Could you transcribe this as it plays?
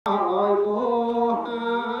ôi mô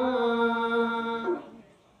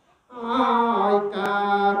ôi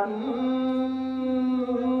cát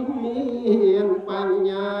miên bánh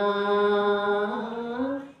nhà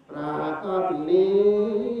ra cát ni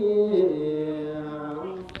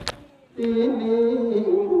tí ni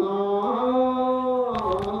nó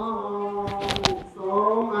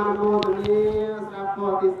số ăn mô ni sa phô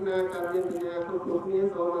tí na cát ni nhà không thuộc ni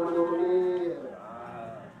số ăn mô ni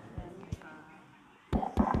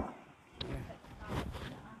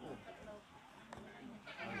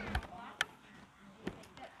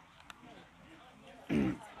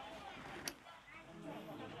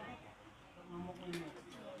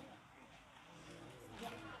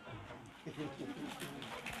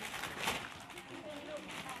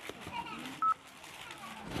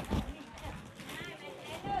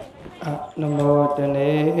Nam mô Tát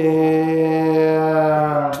Ni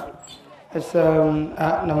Sâm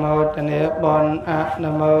Nam mô Tát Ni Bon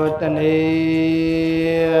Nam mô Tát Ni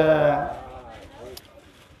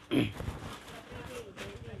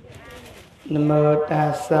Nam mô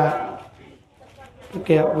Tassa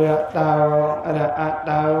Bhagavato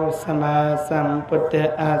Arahato Sama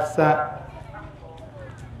Sambuddhassa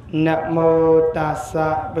Nam mô Tassa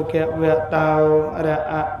Bhagavato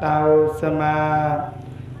Arahato Sama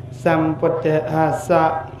Sambuddhassa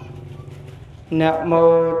Nam mô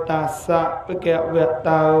Tassa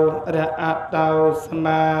Bhagavato Arahato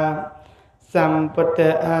Sama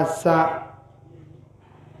Sambuddhassa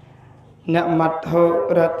Nam mát hô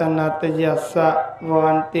Ratanatayassa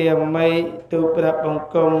Vòn tiềm mây tu pra bồng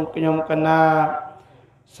công nhom cana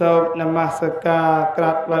sốp namaskarក្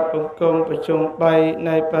រាបបាត់បង្គំប្រជុំ3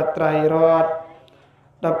នៃបត្រៃរតន៍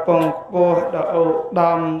ដល់ពងខ្ពស់ដល់ឧត្ត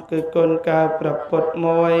មគឺគុណការប្រពុត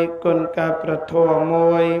មួយគុណការប្រធម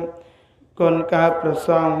មួយគុណការប្រស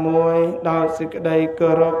ងមួយដោយសេចក្តីគោ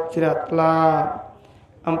រពជ្រះថ្លា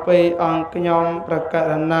អំពីអង្គខ្ញុំប្រក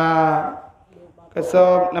រណាកសូ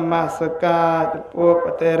បនមស្ការចំពោះប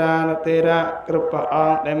តេរានតេរៈគ្រប់ព្រះអ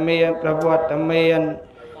ង្គដែលមានប្រវត្តិមាន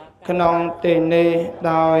ក្នុងទីនេះ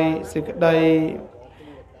ដោយសេចក្តី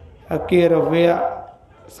អគិរវៈ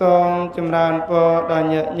សូមចម្រើនពរដល់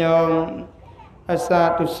ញាតិញោមអសា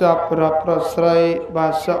ទុសពប្រប្រស្រីបា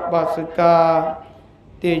សកបាសិកា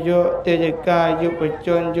ទាយុទាយិកាយុវជ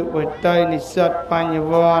នយុវតីនិស្សិតបញ្ញ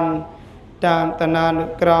វន្តតាមតណានុ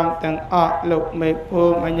ក្រមទាំងអស់លោកមេភូ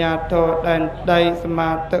មិអាជ្ញាធរដែនដីសមា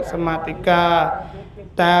ទិកសមាតិកា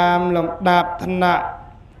តាមលំដាប់ឋានៈ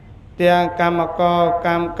ទាំងកម្មករក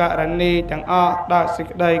ម្មករណីទាំងអស់ដោយសេច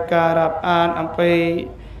ក្តីការរាប់អានអំពី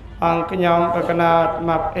អង្គខ្ញុំប្រកណោត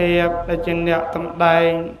មកអៀបដែលជាអ្នកតំដែង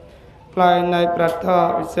ផ្លូវនៃប្រធម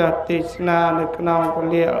វិសេសទេសនានៅក្នុងព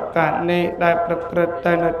លិឱកាសនេះដែលប្រព្រឹត្ត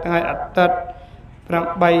ទៅនៅថ្ងៃអាទិត្យ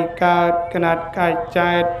8កើតកណាត់ខែ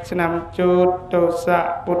ចែកឆ្នាំជូតទស័ក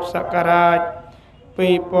ពុទ្ធសករាជ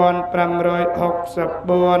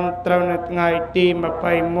2564ត្រូវនៅថ្ងៃទី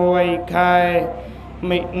21ខែ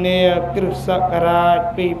មិនិនាគ្រិស្តសករាជ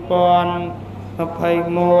2021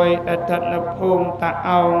ដែលស្ថិតនៅភូមិតា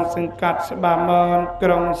អោងសង្កាត់ស្វាមនក្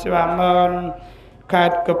រុងស្វាមនខេ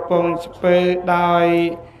ត្តកំពង់ស្ពឺដោយ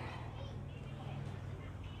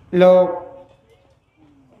លោក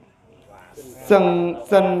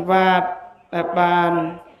សិនវ៉ាតដែលបាន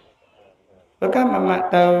ប្រកាសមក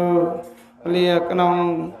ទៅលាក្នុង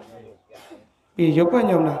ពីយប់ខ្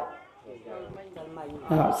ញុំណា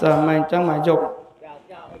សម័យចឹងមកយប់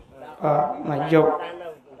មកយប់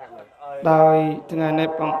ដោយថ្ងៃនេះ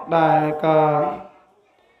ផងដែរក៏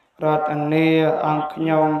រដ្ឋនីអង្គខ្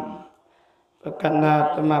ញុំប្រកាសណា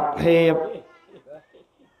តមភាព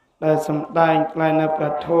ដែលសម្ដែងផ្លែនៅប្រ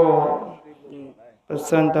ធោប្រ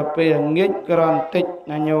សិនតែពេលងាកក្រន់តិច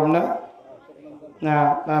ណាញោមណា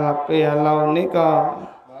ដល់ពេលឥឡូវនេះក៏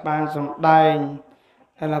បានសម្ដែង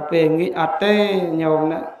ដល់ពេលងាកអត់ទេញោម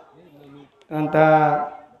ណាគាត់ថា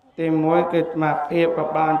ទី1គឺអាភាពក៏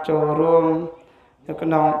បានចូលរួមនៅក្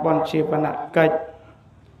នុងបុណ្យជាបណកិច្ច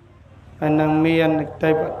ហើយនឹងមាននី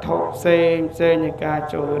តិវត្ថុផ្សេងនៃការ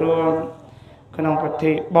ចូលរួមក្នុងពិ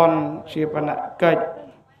ធីបុណ្យជាបណកិច្ច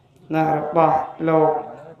របស់លោក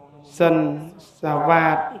សិនសាវ៉ា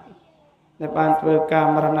តដែលបានធ្វើការ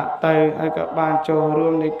មរណៈទៅហើយក៏បានចូលរួ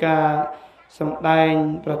មនៃការសម្ដែង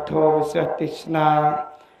ប្រធមវិសេសទេសនា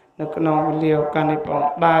នៅក្នុងវេលាឱកាសនេះផង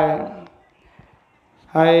ដែរ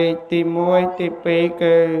ហើយទី1ទី2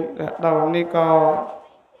គឺរដូវនេះក៏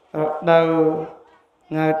រដូវ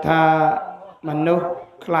ហៅថាមនុស្ស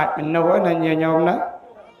ខ្លាចមនុស្សណាញោមណា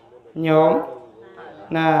ញោម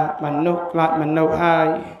ណាមនុស្សខ្លាចមនុស្សហើយ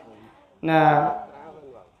ណា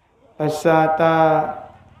ភាសាតា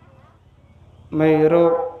មេរោ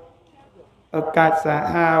គឱកាសសា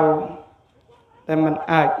ហាវ តែมัน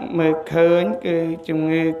អាចមើលឃើញគឺជំ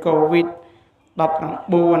ងឺ COVID-19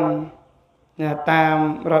 តាម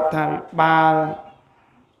រដ្ឋាភិបាល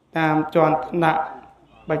តាមជាន់ថ្នាក់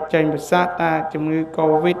បញ្ចេញប្រសាសន៍ថាជំងឺ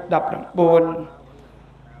COVID-19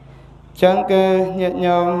 ចឹងគឺញាតិ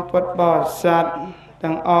ញោមពុទ្ធបរិស័ទ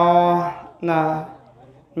ទាំងអស់ណា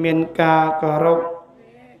មានការគោរព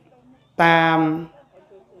តាម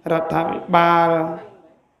រដ្ឋាភិបាល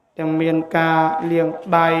ទាំងមានការលាង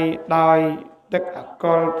ដៃដោយទឹកអាល់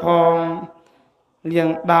កុលផងលាង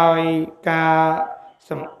ដោយការ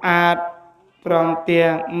សម្អាតព្រមទាំ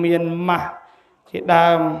ងមានម៉ាស់ជាដើ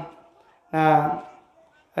ម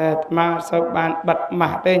អាត្មាសូវបានបិទម៉ា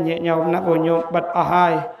ស់ទេញាតិញោមណាព្រោះញោមបិទអស់ហើ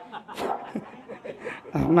យ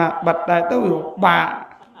អាត្មាបិទដែរទៅវាបាក់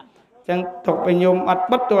អញ្ចឹងទុកឲ្យញោមអត់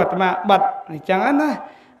បិទទៅអាត្មាបិទអញ្ចឹងណា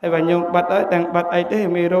ហើយបើញោមបិទហើយទាំងបិទអីទេ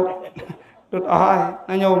មានរោគរត់អស់ហើយ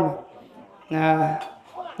ណាញោមណា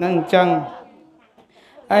ហ្នឹងអញ្ចឹង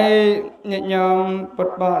ហើយញាតិញោមពុ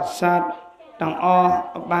ទ្ធបរិស័ទទាំងអស់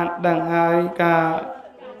បានដឹងហើយការ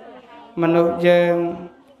មនុស្សយើង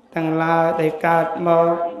ទាំងឡាយដែលកើតម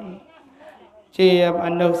កជាម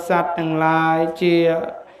នុស្សសត្វទាំងឡាយជា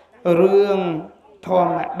រឿងធ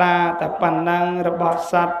ម្មតាតែប៉ុណ្ណឹងរបស់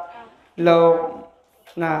សត្វលោក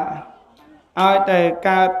ណាឲ្យតែ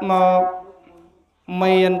កើតមក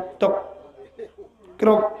មានទុកគ្រ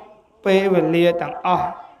ប់ពេលវេលាទាំងអស់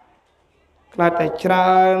ខ្លាចតែច្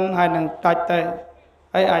រើនហើយនឹងតិចទៅ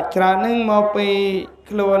ហើយអាចច្រើននឹងមកពី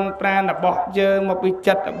ខ្លួនប្រាណរបស់យើងមកពី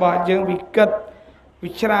ចិត្តរបស់យើងវិកិតវា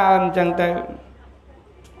ច្រើនអញ្ចឹងទៅ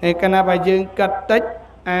ហើយកាលណាបើយើងកាត់តិច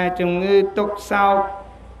ជំងឺទុក្ខសោក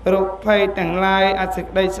រោគភ័យទាំងឡាយអសេច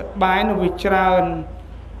ក្តីសប្បាយនោះវាច្រើន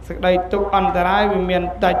សេចក្តីទុក្ខអន្តរាយវាមាន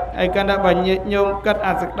តិចហើយកាលណាបើញាតិញោមកាត់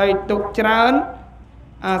សេចក្តីទុក្ខច្រើន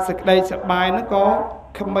សេចក្តីសប្បាយនោះក៏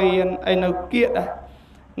គ្មានអីនៅគៀកដែរ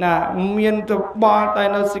ណាមានទៅបល់តែ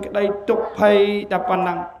នៅសេចក្តីទុក្ខភ័យតែប៉ុណ្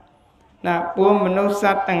ណឹងណាពួកមនុស្សស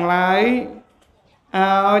ត្វទាំងឡាយ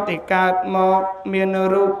ឲ្យតែកើតមកមាន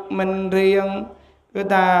រូបមិនរាងគឺ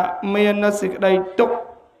ថាមាននៅសេចក្តីទុក្ខ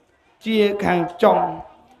ជាខាងចុង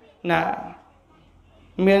ណា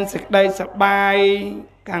មានសេចក្តីសប្បាយ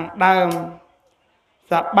ខាងដើម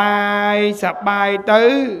សប្បាយទៅ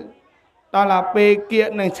ដល់ទៅពេលគៀក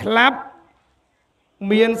នឹងស្លាប់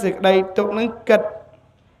មានសេចក្តីទុក្ខនឹងគិត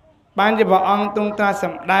បានជាព្រះអង្គទ្រង់ត្រាស់ស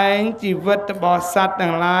ម្ដែងជីវិតរបស់សត្វ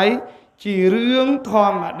ទាំងឡាយជារឿងធ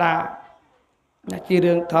ម្មតាជា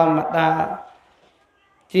រឿងធម្មតា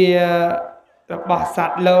ជារបស់ស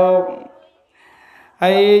ត្វលោក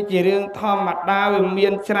ហើយជារឿងធម្មតាវាមា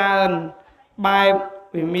នច្រើនបែប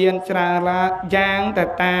វាមានច្រើនយ៉ាងទៅ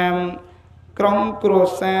តាមក្រុមគ្រួ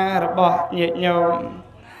សាររបស់ញាតិញោម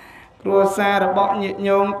គ្រួសាររបស់ញាតិ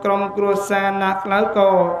ញោមក្រុមគ្រួសារណាខ្លះ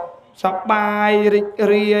ក៏សប្បាយរីក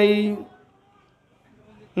រាយ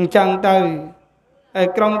អញ្ចឹងទៅហើយ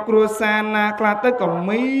ក្រុមគ្រួសារណាខ្លះទៅក៏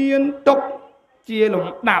មានទុក្ខជាលំ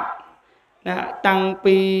ដាប់ណាតាំង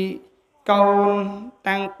ពីកូន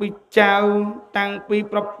តាំងពីចៅតាំងពី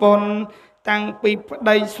ប្រពន្ធតាំងពីប្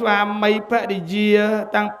តីស្វាមីភរិយា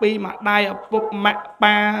តាំងពីម្ដាយឪពុកម៉ាក់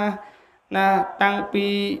ប៉ាណាតាំងពី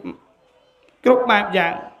គ្រប់បែបយ៉ា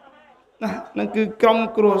ងណានឹងគឺក្រុម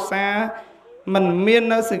គ្រួសារមិនមាន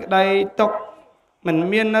នៅសេចក្តីទុក្ខមិន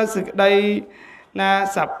មាននៅសេចក្តីណា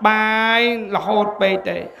សប្បាយរហូតពេក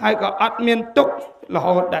ទេហើយក៏អត់មានទុក្ខរ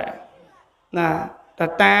ហូតដែរណាទៅ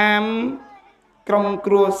តាមក្រុម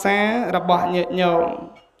គ្រួសាររបស់ញាតិញោម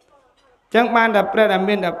ចឹងបានតែព្រះដែល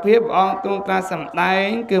មានតែភាពព្រះអង្គទ្រង់ត្រាស់សម្ដែង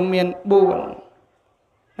គឺមាន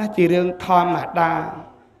4ណាជារឿងធម្មតា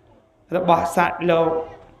របស់សត្វលោក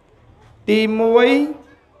ទី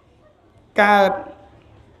1កើត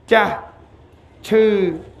ចាស់ឈឺ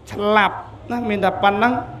ស្លាប់ណាមានតែប៉ុណ្ណឹ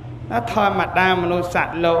ងណាធម្មតាមនុស្សស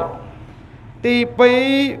ត្វលោកទី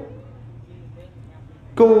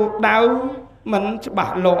2គោលដៅមិនច្បា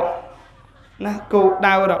ស់លាស់ណាគោល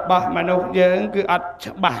ដៅរបស់មនុស្សយើងគឺអត់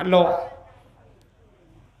ច្បាស់លាស់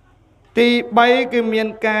ទី3គឺមាន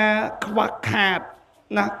ការខ្វះខាត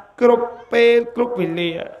ណាគ្រប់ពេលគ្រប់វេ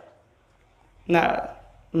លាណា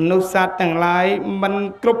មនុស្សសត្វទាំងឡាយមិន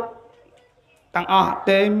គ្រប់ទាំងអស់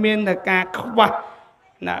ទេមានតែការខ្វះ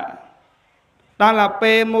ណាដល់ទៅ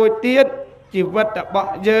ពេលមួយទៀតជីវិតរប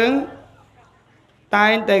ស់យើងតែ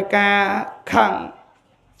ងតែការខឹង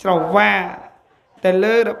ស្រវាទៅ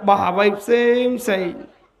លើរបស់អ្វីផ្សេង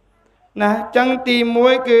ណាចឹងទី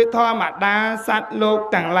1គឺធម្មតាសត្វលោក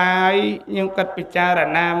ទាំងឡាយខ្ញុំគិតពិចារ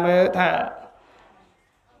ណាមើលថា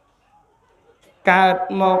កើត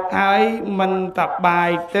មកហើយមិនសប្បាយ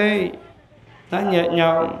ទេណាញាតិ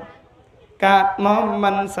ញោមកើតមក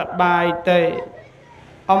មិនសប្បាយទេ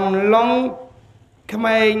អំឡុងក្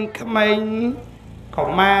មេង có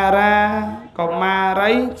ma ra có ma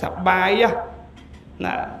rấy sập bài á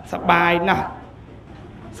nè sập bài nè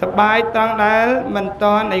sập bài tăng đá mình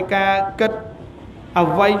to này ca kịch ở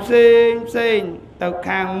vây xin từ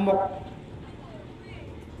khang mục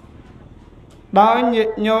đó nhiệt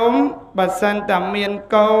nhóm bà sanh tạm miền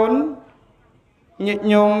côn nhiệt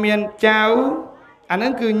nhóm miền cháu anh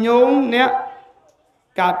ấy cứ nhóm nè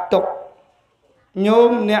cả tục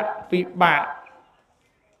nhóm nè bị bạc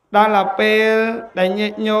đó là bê để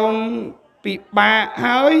nhiệt nhóm bị bạc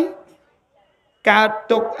hơi cả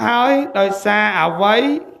tục hơi đời xa ở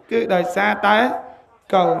với cứ đời xa tới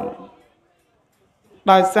cầu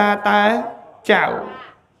đời xa tới chào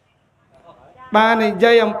ba này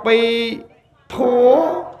dây ông pi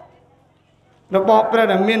thua nó bỏ ra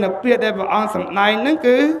là miền ở phía đây và ông sẵn này nó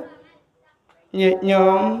cứ nhiệt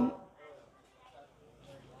nhóm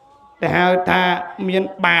để hào thà miền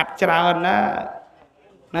bạc tràn á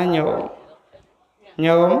nó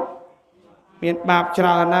nhóm miền bạc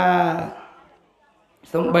tràn á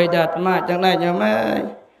xong bây đợt mà chẳng này nhóm ấy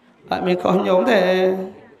tại mình có nhóm thế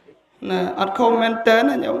ở comment tên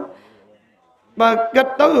là nhóm và gật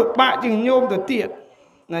tới được bạn chừng nhóm từ tiệt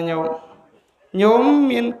là nhóm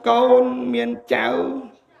miền côn miền cháu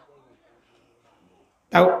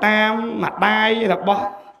tàu tam mặt đai là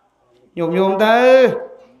bỏ nhóm tới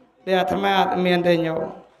để tham gia miền đây nhóm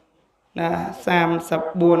là sam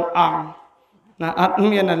sập buồn ỏng là ắt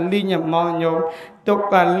miền là ly nhầm mò nhóm tục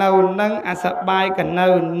cả lâu nâng sập bài cả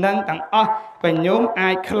lâu nâng tặng và nhóm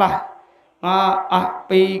ai khla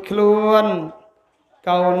pi luôn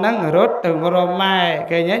cầu nâng rốt từ rô mai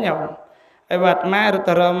cái nhớ nhậu ai bật mai rốt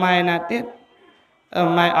từ rô mai là tiết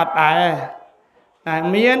mai ọt đại là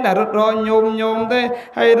miếng đã rốt rô nhôm thế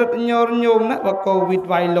hay rốt nhôm đó và covid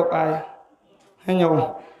vài lục ai hay nhôm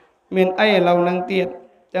miền ấy lâu nâng tiết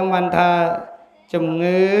trong bàn thờ chùm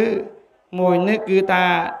ngữ mùi nước cứ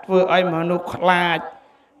ta vừa ai mà nó lại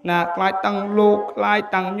là lại tăng lục lại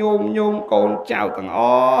tăng nhôm con chào tăng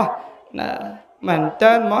nè mình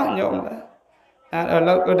tên món nhôm đó ở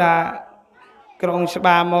lâu cô đã trong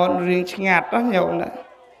ba món riêng ngạt đó nhôm đó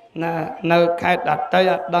nè nơi khai đặt tay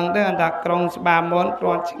đằng tới là trong ba món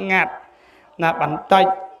còn ngạt là bắn tay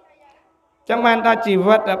trong ban ta chỉ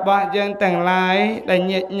vật là bọn dân tầng lái để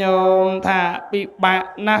nhiệt nhôm thả bị bạc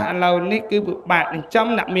na lâu ní cứ bị bạc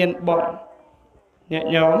trong nạp miền bồn nhiệt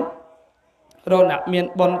nhôm rồi nạp miền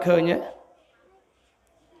bồn khơi nhé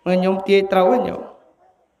người nhôm tia trâu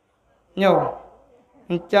nhôm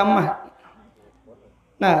chấm mà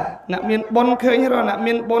nè nạp miền bồn khơi nhé rồi nạp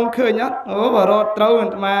miền bồn khơi nhá và rồi trâu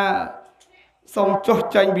mà xong cho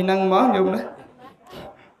tranh bị năng máu nhôm đấy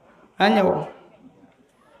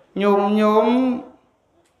nhôm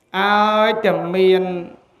ai chầm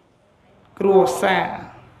miền cua xa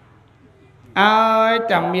ai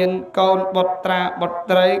chầm miền con bọt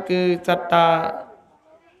trái cứ chặt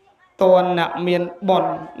toàn nạp miền bồn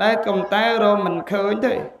đấy công tay rồi mình khơi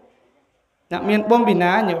thế nạp miền bồn bị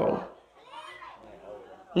ná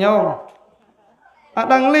nhôm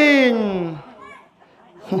đăng linh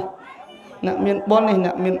nạp miền bồn này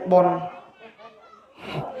nạp miền bồn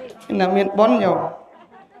nạp miền bồn nhôm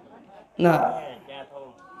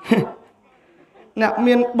nạp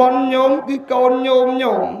miền bồn nhôm cái con nhôm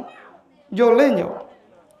vô lên nhôm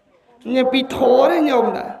như bị thố đấy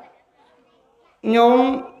nhôm nè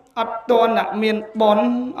nhôm ắt to nạp miền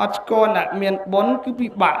bồn ắt con nạp miền bồn cứ bị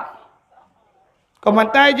bạc còn bàn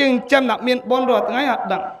tay chừng chăm nạp miền bồn rồi ngay hạt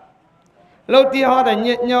đặng lâu thì họ để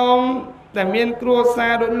nhiệt nhôm để miền cua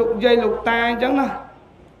xa đội lục dây lục tai chẳng nè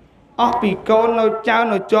bị con nó trao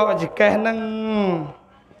nó cho chỉ kẻ nâng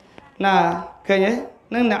nè khơi nhé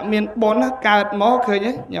nâng nạp miền bồn cao mó khơi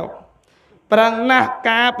nhé nhậu prang na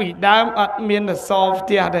cá bị đam ở miền là soft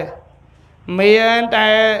tiệt đây miền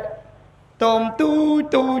tại tôm tu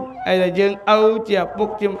ấy là dương âu chỉ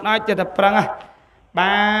buộc chim nói chỉ là prang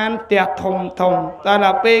ban tiệt thùng ta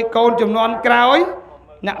là pe con chim non cao ấy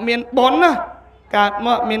nạp miền bồn cả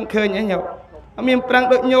mọi miền khơi nhé nhậu miền prang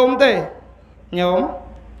đội nhôm thế nhôm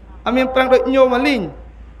miền prang đội nhôm mà linh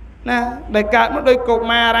nè để cả một đôi cột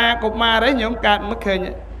ma đấy nhóm cả mất khơi nhé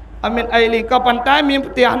miền ấy liền có bàn tay miền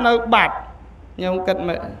tiệt nó bạt nhôm cật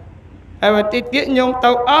mẹ và tiết nhôm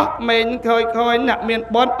tàu mình khơi nạp miền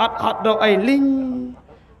bón ọt đồ ấy linh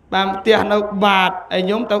bàn tiệt nó bạt ấy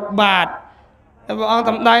nhôm tàu bạt và ông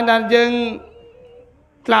thầm đây là dân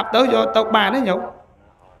lạp tới vô tàu bạt đấy nhôm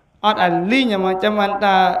ọt ấy linh nhưng mà cho mình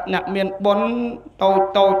ta nạp miền bón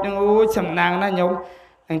tàu nhưng sầm nàng nó nhôm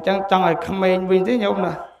thằng trong ấy không mình vì thế nhôm nè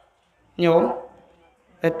nhôm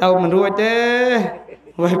để tàu mình ruồi chứ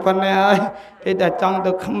vậy con này ơi thì đã trong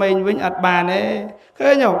được mình với ạt bà này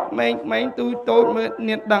khơi nhổ mình tôi mới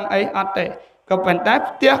niệm đăng ấy ạt để ក៏ប៉ុន្តែ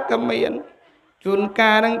ផ្ទះក៏មានជួន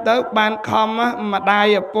កាលហ្នឹងទៅបានខំម្ដាយ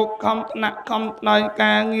ឪពុកខំថ្នាក់ខំដោយ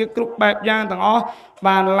ការងារគ្រប់បែបយ៉ាងទាំងអស់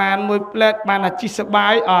បានឡានមួយផ្លែតបានអាជីសបា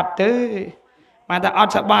យអត់ទេបានតែអ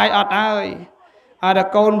ត់សបាយអត់ហើយអត់តែ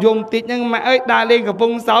កូនយំតិចហ្នឹងម៉ែអើយដើរលេងកំព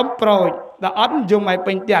ង់សោមប្រូចដល់អត់យំឲ្យ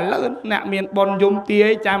ពេញផ្ទះលើអ្នកមានប៉ុនយំទាយ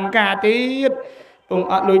ចាំការទៀតពង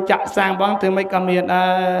អត់លុយចាក់សាំងបងធ្វើមិនក៏មានដែ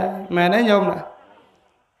រមែនទេញោមណា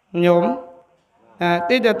ញោម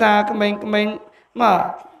ទីទៅថាក្មេងៗមក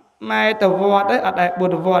ម៉ែទៅវត្តអត់ដែរបុ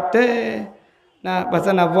ត្រវត្តទេណាបើ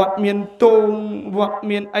សិនណាវត្តមានទូងវត្ត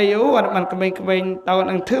មានអីអូអត់បានក្មេងៗទៅ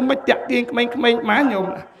នឹងធ្វើមិនតាក់ទាញក្មេងៗមកញោម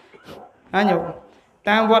ណាញោម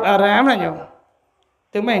តាមវត្តអារាមណាញោម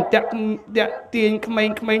ទៅមិនតាក់ទាញក្មេ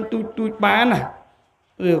ងៗទូចបានណា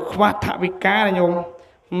វាខ្វះថវិកាណាញោម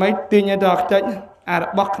មិនទាញដល់ខ្ទេចអារ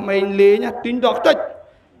បស់ក្មេងលេងទាញដល់ខ្ទេច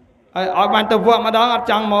ឲ្យបានទៅវត្តម្ដងអត់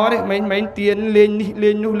ចង់មកទេមិនទៀនលេងនេះលេ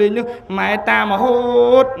ងនោះលេងនោះម៉ែតាមរហូ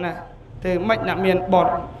តណាធ្វើម៉េចអ្នកមានបុ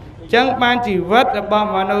ណ្យអញ្ចឹងបានជីវិតរបស់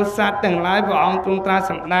មនុស្សសត្វទាំងឡាយព្រះអង្គទ្រង់ត្រាស់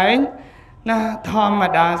សម្ដែងណាធម្ម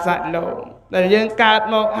តាសត្វលោកដែលយើងកើត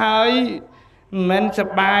មកហើយមិនស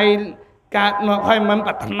បាយកើតមកហើយមិន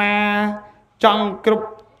ប្រាថ្នាចង់គ្រប់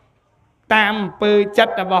តាមអំពើចិ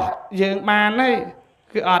ត្តរបស់យើងបានទេ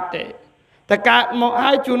គឺអត់ទេតែកើតមក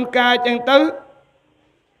ហើយជួនកាលអញ្ចឹងទៅ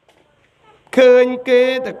ឃើញគេ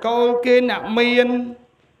តកូលគេអ្នកមាន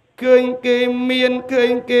ឃើញគេមានឃើ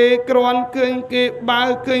ញគេក្រាន់ឃើញគេបើ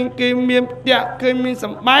ឃើញគេមានផ្ទះឃើញមានស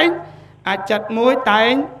ម្បែងអាចចិត្តមួយតែ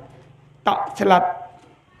ងតក់ឆ្លាត់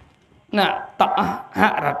ណាតក់ហ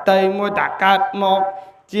រតីមួយតាកើតមក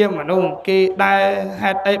ជាមនុស្សគេដែរ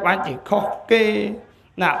ហេតុអីបានជាខុសគេ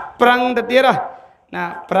ណាប្រឹងទៅទៀតណា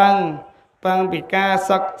ប្រឹងពីការ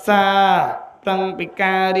សិក្សាប្រឹងពី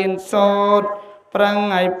ការរៀនសូត្រប្រឹង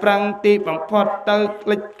ឲ្យប្រឹងទីបំផុតទៅក្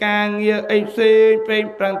លិចការងារអីផ្សេង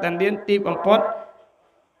ប្រឹងតែរៀនទីបំផុត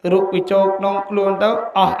រុកវិជោក្នុងខ្លួនទៅ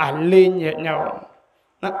អស់អាលេងញាតិញោម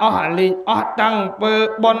ណាអស់អាលេងអស់តាំងអំពើ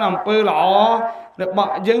បុណ្យអំពើល្អរប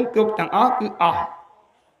ស់យើងគ្រប់ទាំងអស់គឺអស់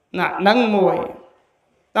ណានឹងមួយ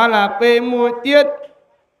ដល់តែពេលមួយទៀត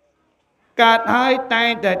កើតហើយតែង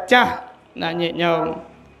តែចាស់ណាញាតិញោម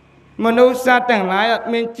មនុស្សសត្វទាំងឡាយអត់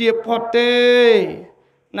មានជាផុតទេ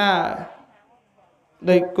ណា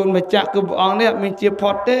ដោយគុណម្ចាស់គឺព្រះអង្គនេះអត់មានជាផុ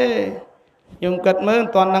តទេញោមគិតមើលមិ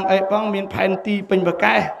នទាន់នឹងអីផងមានផែនទីពេញប្រ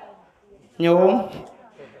កែកញោម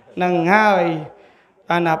នឹងហើយ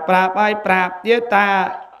អាណាប្រាប់ឲ្យប្រាប់ទៀតតា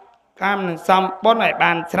កម្មនឹងសំបុណ្យឲ្យ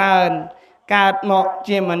បានច្រើនកើតមក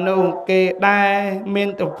ជាមនុស្សគេដែរមាន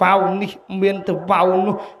តវ៉ៅនេះមានតវ៉ៅ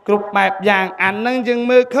នោះគ្រប់បែបយ៉ាងអានហ្នឹងយើង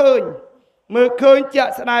មើលឃើញជា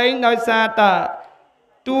ក់ស្ដែងដោយសារតា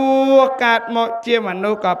តួកើតមកជាម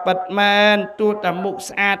នុស្សក៏ពិតមែនតួតាមុខ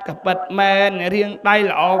ស្អាតក៏ពិតមែនរាងដៃ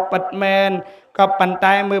ល្អពិតមែនក៏ប៉ុន្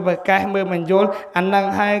តែមើលប្រកាសមើលមិនយល់អានឹង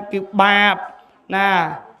ហើយគឺបាបណា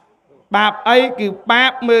បាបអីគឺបា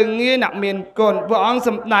បមើលងាយអ្នកមានគុណព្រះអង្គស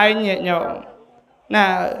ម្ដែងញាតិញោមណា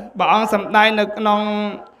ព្រះអង្គសម្ដែងនៅក្នុង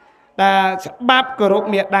ច្បាប់គោរព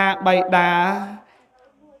មេដាបៃតា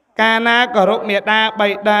កាលណាគោរពមេដាបៃ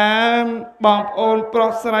តាបងប្អូនប្រុ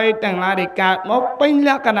សស្រីទាំងឡាយដែលកើតមកពេញល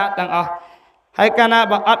ក្ខណៈទាំងអស់ហើយកាលណា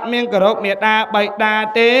បើអត់មានគោរពមេដាបៃតា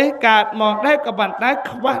ទេកើតមកដែរក៏ប៉ុន្តែ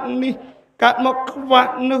ខ្វះនេះកើតមកខ្វះ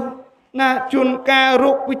នោះណាជួនកាល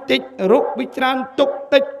រុកវិតិចរុកវិច្រើនទុក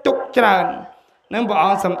តិចទុកច្រើននឹងព្រះអ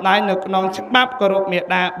ង្គសម្ដែងនៅក្នុងច្បាប់គោរពមេ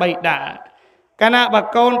ដាបៃតាកាលណាបើ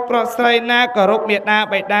កូនប្រុសស្រីណាគោរពមេដា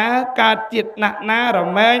បៃតាកើតជាតិណារ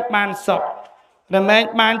មែងបានសុខរមែង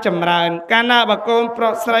បានចម្រើនកាលណាបើកូនប្រុ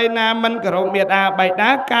សស្រីណាមិនគោរពមេដាបៃតា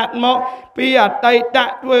កើតមកពីអតីត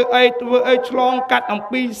ធ្វើអីឆ្លងកាត់អំ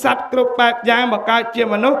ពីសត្វគ្រប់បែបយ៉ាងមកកើតជា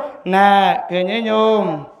មនុស្សណាឃើញទេញោម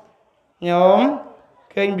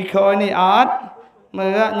ឃើញពីក្រោយនេះអត់មើ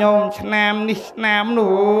លញោមឆ្នាំនេះឆ្នាំនោះ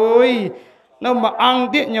អើយនៅមួយអង្គ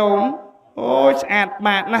ទៀតញោមអូយស្អាត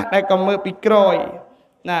បាតណាស់ដែលក៏មើលពីក្រោយ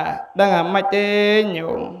ណាដឹងអាម៉េចទេ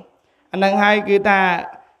ញោមអានឹងហើយគឺថា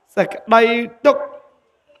សក្តីទុក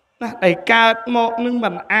ណាដែលកើតមកនឹងមិ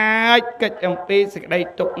នអាចកិច្ចអំពីសក្តី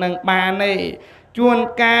ទុកនឹងបានទេជួន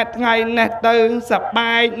កាលថ្ងៃនេះទៅស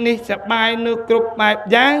បាយនេះសបាយនោះគ្រប់បែប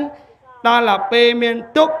យ៉ាងដល់តែពេលមាន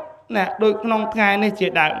ទុកណាដូចក្នុងថ្ងៃនេះជា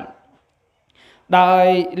ដើមដោយ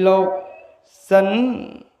លោកសិ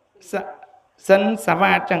នសា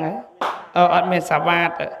វ៉ាតចឹងហ៎អត់មានសាវ៉ាត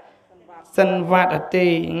សិនវ៉ាតទេ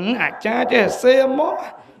អាចារ្យចេះសេមក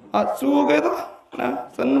អត់សួរគេទៅណា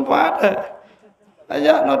សិនវ៉ាតអា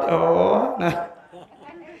យ៉ាណត់អូណា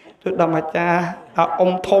ទៅដល់អាចារ្យដល់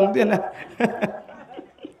អ៊ំធំទៀត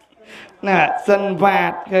ណាសិនវ៉ា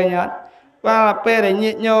តឃើញអត់បាទពេលដែល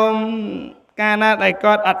ញាតិញោម កាលណាដែល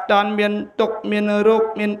គាត់អត់តន់មានទុកមានរោគ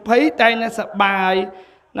មានភ័យតែនៅសបាយ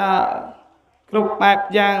ណាគ្រប់បែប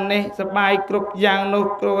យ៉ាងនេះសបាយគ្រប់យ៉ាងនោះ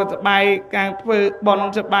គ្រូសបាយការធ្វើបន់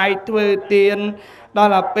សបាយធ្វើទានដល់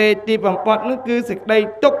ទៅពេលទីបំផុតនោះគឺសេចក្តី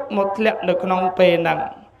ទុកមកធ្លាក់នៅក្នុងពេលហ្នឹង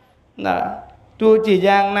ណាទោះជា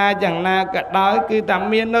យ៉ាងណាក៏ដោយគឺតែ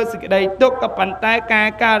មាននៅសេចក្តីទុកក៏ប៉ុន្តែការ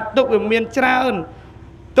កើតទុកវាមានច្រើន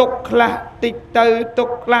ទុកខ្លះតិចទៅទុក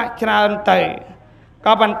ខ្លះច្រើនទៅ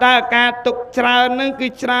ក៏ប៉ុន្តែការទុកច្រើននឹងគឺ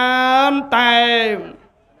ច្រើនតែ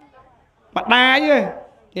ម្ដាយទេ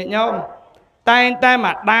ញាតិញោមតែងតែ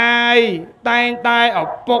ម្ដាយតែងតែឪ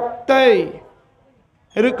ពុកទេ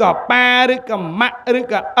ឬក៏ប៉ាឬក៏ម៉ាក់ឬ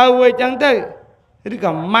ក៏ឪអីចឹងទៅឬ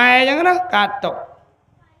ក៏ម៉ែចឹងណាការទុក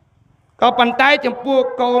ក៏ប៉ុន្តែចំពោះ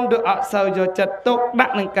កូនឬអត់សូវយកចិត្តទុកដា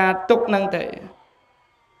ក់នឹងការទុកហ្នឹងទេ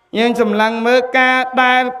យើងសម្លឹងមើលការ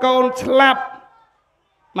ដែលកូនស្លាប់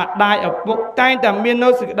ម្ដាយឪពុកតែងតែមាននៅ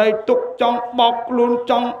សេចក្តីទុកចង់បោកខ្លួន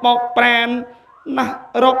ចង់បោកប្រានណា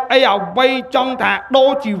រកអីអ្វីចង់ថាដូរ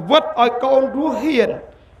ជីវិតឲ្យកូនរស់ហ៊ាន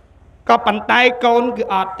ក៏ប៉ុន្តែកូនគឺ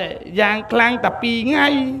អត់ទេយ៉ាងខ្លាំងតែ2ថ្ងៃ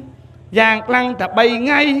យ៉ាងខ្លាំងតែ3ថ្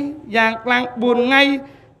ងៃយ៉ាងខ្លាំង4ថ្ងៃ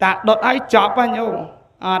តាដុតឲ្យចប់ហ៎ញោម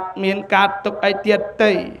អត់មានការទុកអីទៀត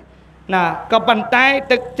ទេណាក៏ប៉ុន្តែ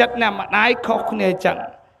ទឹកចិត្តអ្នកម្ដាយខុសគ្នាចឹង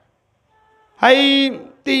ហើយ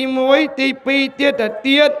ទី1ទី2ទៀតទៅ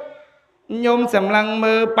ទៀតញោមសម្លឹង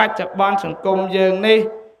មើលបច្ចុប្បន្នសង្គមយើងនេះ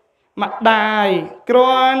ម្ដាយគ្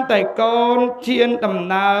រាន់តែកូនឈានដំ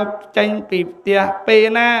ណើរចេញពីផ្ទះពេល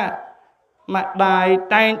ណាម្ដាយ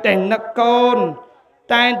តែងតែនឹកកូន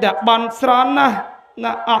តែងតែបន់ស្រន់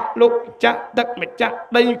ណាអស់លោកម្ចាស់ទឹកម្ចាស់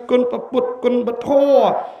ដីគុណព្រះពុទ្ធគុណពធ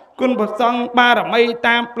គុណព្រះសង្ឃបារមី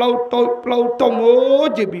តាមផ្លូវតូចផ្លូវធំអូ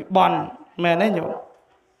ជាពីបន់មែនទេ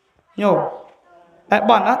ញោមតែ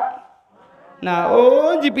បន់អត់ណាអូ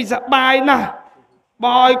ជាពីសបាយណាស់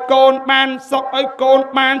បើឲ្យកូនបានសុខឲ្យកូន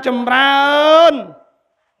បានចម្រើន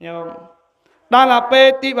ញោមដល់ទៅពេល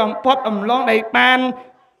ទីបំផុតអំឡុងដែលបាន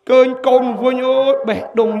ឃើញកូនវិញអូបេះ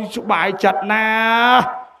ដូងសុបាយចិត្តណា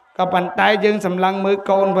ក៏ប៉ុន្តែយើងសម្លឹងមើល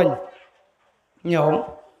កូនវិញញោម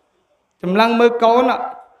សម្លឹងមើលកូន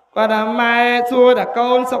គាត់ថាម៉ែសួរថាកូ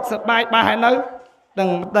នសុខសប្បាយបាទហើយនៅដឹង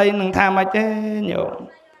ប្តីនឹងថាម៉េចទេញោម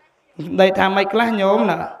ប្តីថាម៉េចខ្លះញោម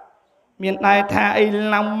ណាមានដែរថាអី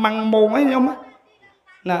ឡំម៉ាំងម៉ងអីញោម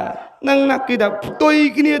ណានឹងណាគឺថាផ្ទុយ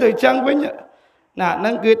គ្នាទៅចឹងវិញណានឹ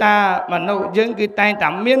ងគឺថាមនុស្សយើងគឺតែងតែ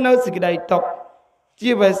មាននៅសេចក្តីទុកជា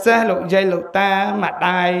ពិសេសលោកយាយលោកតាម្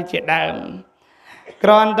ដាយជាដើមគ្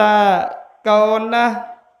រាន់តែកូនណា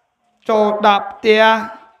ចូលដល់ផ្ទះ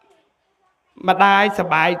ម្ដាយស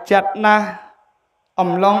ប្បាយចិត្តណាស់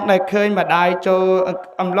អំឡុងដែលឃើញម្ដាយចូល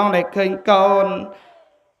អំឡុងដែលឃើញកូន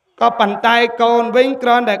ក៏ប៉ុន្តែកូនវិញគ្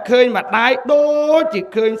រាន់តែឃើញម្ដាយដូចជា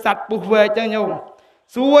ឃើញសត្វពុះវែកចឹងញោម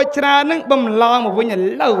សួរច្រើននឹងបំឡងមកវិញឥ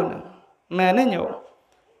ឡូវហ្នឹងមែនទេញោ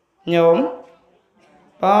ម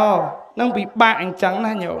អូនឹងពិបាកអញ្ចឹង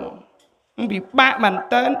ណាញោមនឹងពិបាកមែន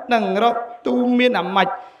តើនឹងរកទូមានអាម៉េច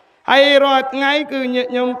ហើយរាល់ថ្ងៃគឺញាតិ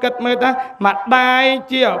ញោមគិតមើលថាម្ដាយ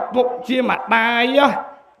ជាឪពុកជាម្ដាយ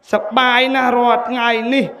សប្បាយណាស់រាល់ថ្ងៃ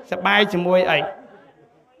នេះសប្បាយជាមួយអី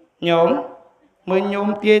ញោមមើលញោម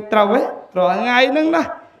ទាយត្រូវហ៎រាល់ថ្ងៃហ្នឹងណា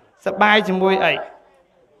សប្បាយជាមួយអី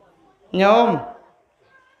ញោម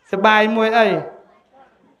សប្បាយមួយអី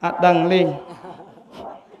អត់ដឹងលេង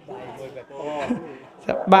ស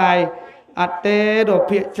ប្បាយអត់ទេរ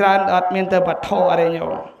ភាកច្រើនអត់មានទៅបធរអីញោ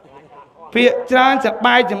មភាកច្រើនសប្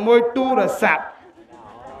បាយជាមួយទូរស័ព្ទ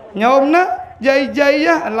ញោមណាយាយ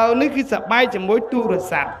ឥឡូវនេះគឺសប្បាយជាមួយទូរ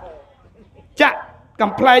ស័ព្ទចាក់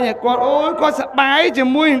កំ ប្លែងឲ្យគាត់អូយគាត់សប្បាយជា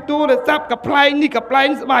មួយនឹងទូរស័ព្ទកំ ប្លែងនេះកំ ប្លែង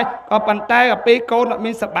សប្បាយក៏ប៉ុន្តែដល់ពេលកូនអត់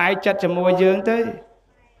មានសប្បាយចិត្តជាមួយយើងទេ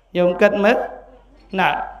យើងគិតមើលណា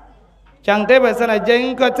ចឹងទេបើសិនតែយើង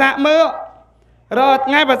គាត់សាក់មើលរាល់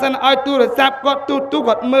ថ្ងៃបើសិនឲ្យទូរស័ព្ទគាត់ទូ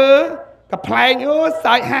គាត់មើលកំ ប្លែងអូ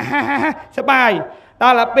សើចហាសប្បាយដ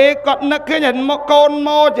ល់ពេលគាត់នឹកឃើញមកកូនម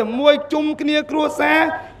កជាមួយជុំគ្នាគ្រួសារ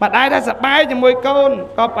ម្ដាយថាសប្បាយជាមួយកូន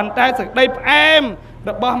ក៏ប៉ុន្តែសេចក្តីផ្អែម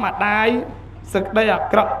របស់ម្ដាយសេចក្តីអា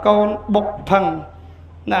ក្រក់កូនបុកផឹង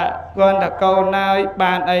ណាគាត់ថាកូនហើយ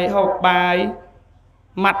បានអីហូបបាយ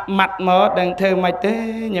ម៉ាត់មកដឹងធ្វើមិនទេ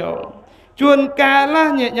ញោមជួនកាល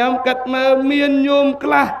ញាតិញោមគិតមើលមានញោមខ្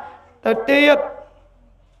លះទៅទៀត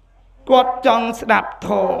គាត់ចង់ស្ដាប់ធ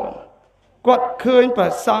ម៌គាត់ឃើញប្រ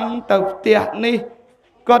សង់ទៅផ្ទះនេះ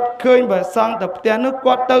គាត់ឃើញប្រសង់ទៅផ្ទះនោះ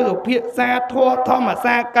គាត់ទៅពិភាក្សាធម៌ធម្ម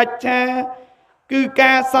សាកិច្ឆាគឺ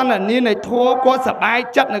ការសន្ទនានៃធម៌គាត់សប្បាយ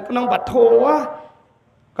ចិត្តនៅក្នុងពធ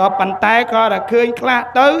ក៏ប៉ុន្តែក៏តែឃើញខ្លះ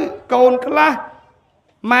ទៅកូនខ្លះ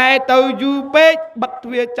ម៉ែទៅយូរពេកបិទទ្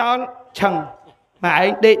វារចោលឆឹងម៉ែឯង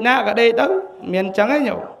ដេកណាក៏ដេកទៅមានអញ្ចឹងហ៎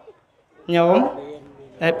ញ nhôm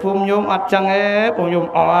để phun nhôm ọt chẳng ấy phun nhôm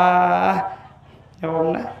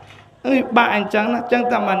nhôm nè bạn chẳng nó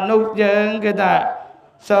chẳng ta mà nụ dân cái ta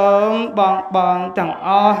sớm bọn chẳng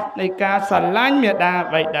này ca sẵn lánh miệt đà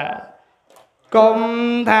vậy đã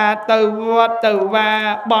công thà từ vượt từ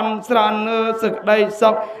và bọn sẵn sực đây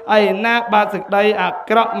sọc ấy nè bà sực đây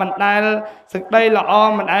krok mình đây sực đây là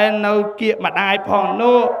mình ai nâu kia mà ai phòng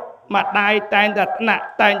nô mà đai tay đặt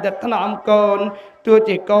nạ tay đặt thân ông con tôi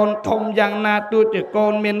chỉ con thông rằng na tôi chỉ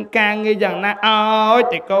con miền càng như rằng na ôi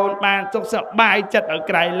chỉ con bàn sốc sợ bài chật ở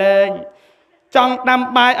cái lên trong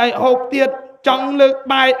năm bài ấy hộp tiết trong lực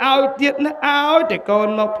bài áo tiết nó áo chỉ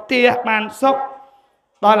con một tia bàn sốc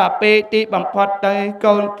đó là PT bằng Phật đây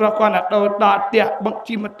con pro con là đôi đọt tiệt bằng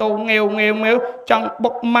chim tô nghèo trong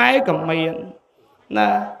bốc máy của miền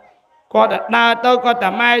nè con đã đa tôi con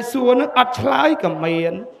đã mai xua nước ắt lái của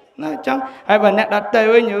miền nó chẳng ai bà nè đặt tay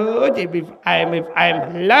với nhớ chỉ vì ai mà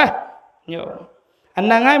lá nhớ anh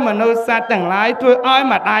đang ai mà nơi xa tầng lái thôi ai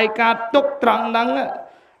mà ai ca túc trăng đắng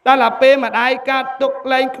đó là p mà ai ca túc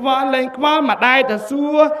lên qua mà ai ta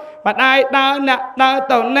xua mà ai đau nè đau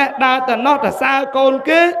tàu nó ta xa con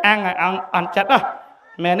kế ăn chặt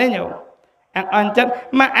mẹ nói nhủ ăn chặt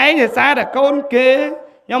mà ấy thì xa là con kế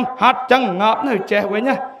nhưng hot chẳng ngọt nữa trẻ với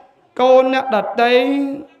nhá con nè đặt tay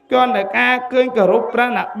con đại ca khơi cờ rúp ra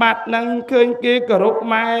nè bát năng khơi kia cờ rúp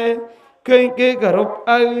mai khơi kia cờ rúp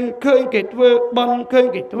khơi kịch vơ bông khơi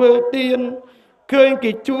kịch vơ tiên khơi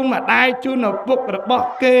kịch chu mà đai chu nó bục rồi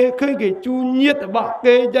bỏ kê khơi kịch chu nhiệt rồi bỏ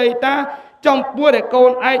kê dây ta trong bua để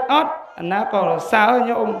con ai ót nó còn là sao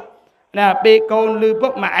nhá ông là bị con lư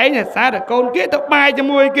bốc mãi là sao để con kia tao bay cho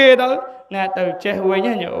môi kia đó nè từ che huế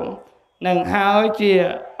nhá nhổ nâng hao chia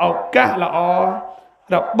ọc cả là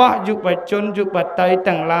rồi bỏ dục và chôn dục và tây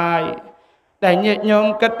tầng lại để nhiệt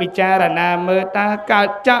nhôm cất bị cha là na mơ ta cả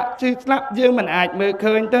chạ chứ lắp dương mình ai mơ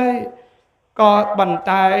khơi tới có bàn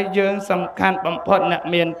tay dương sầm khăn bằng phật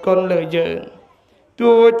nặng miền con lời dương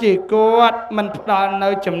tôi chỉ có mình đó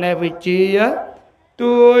nơi chấm này vị trí á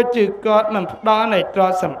tôi chỉ có mình đó này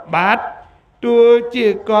cho sầm bát tôi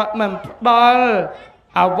chỉ có mình đó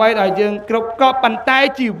quay đại dương cướp có bàn tay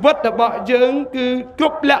chỉ vứt được bỏ dương cứ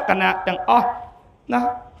cướp lẹ cả nè chẳng nó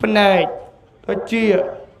phần này tôi chia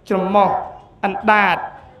chấm mỏ ăn đạt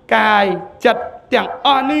cài chặt chẳng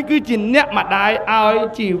này cứ chỉ nét mà đai ai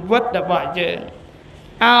chỉ vứt được bỏ dương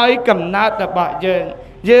ai cầm nát được bỏ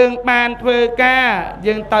dương bàn phơi ca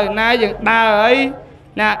dương từ nay dương đào ấy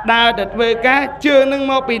nè đào được phơi cá chưa nâng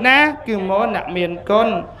một bị ná cứ mỗi nặng miền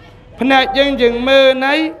con phần này dương mơ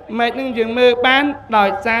nấy mẹ nâng dương mơ bán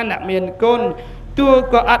đòi xa nặng miền con tôi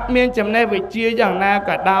có ắt miên chấm này phải chia rằng na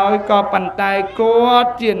cả đôi có bàn tay có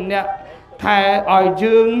tiền nè thầy ở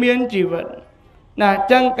dương miên chỉ vận nè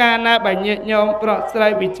chân ca na bài nhiệt nhôm pro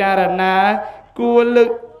sray bị cha là na cua lực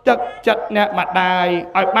chặt nè mặt đài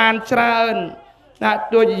ở ban sơn nè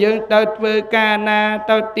tôi chỉ dương tới với ca na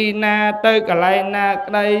tới tì na tới cả lại na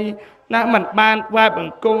đây nè mình ban qua bằng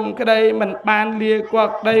cung cái đây mình ban lia qua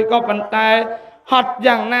đây có bàn tay hot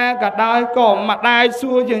rằng na cả đôi có mặt đài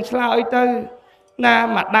xua dương slide tới nè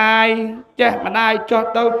mà đai che mà đai cho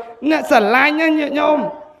tôi nè sờ lai nhá nhôm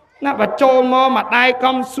nè và trôn mò mà đai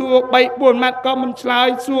con xua bay buồn mặt con mình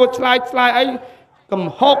slide xua slide ấy cầm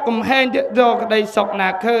hộp cầm hen do cái đây sọc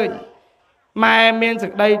nà khơi mai miền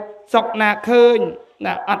sực đây sọc nà khơi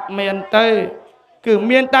nè ắt miền tây cứ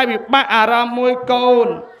miền tây bị bạ ra môi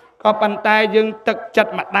côn có bàn tay dương tật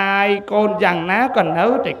chặt mặt đai côn rằng ná còn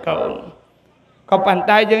nấu để côn có bàn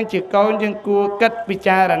tay dương chỉ côn dương cua cất vì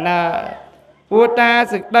cha là nè vua ta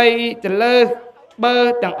sực đây từ lơ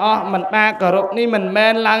bơ chẳng mình ba cờ rục ni mình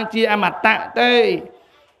men lang chia mặt tạ tê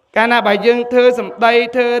cái nào bài dương thơ sầm đây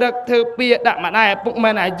thơ đất thơ bia đạm mà này bụng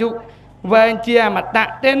men ai dục về chia mặt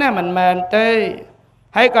tạ thế nào mình men tê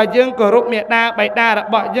hay có dương cờ rục miệt đa bài đa đã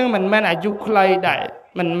bỏ dương mình men ai dục lây đại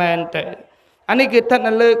mình men tê anh ấy cứ thật là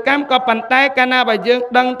lơ cam có bàn tay cái nào bài dương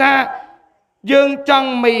đăng ta dương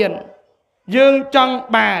trong miền dương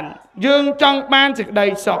trong bàn sực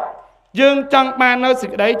đầy sọc dương trong ban nó sự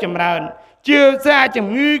đấy chầm rờn chưa ra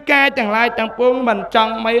chầm ngư ca chẳng lai chẳng buông mình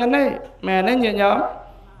trong mấy anh ấy mẹ nó nhớ nhóm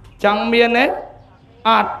trong miền ấy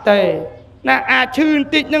tề nè chưn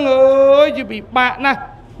tích nó ơi chứ bị bạn nè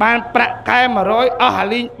bạn bạc khai mà rồi hà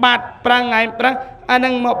linh bát prang ngày prang anh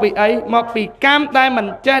đang một bị ấy một bị cam tay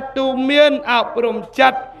mình chết tu miên rùm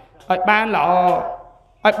chất ở ban lọ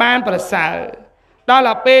ở ban bờ sở đó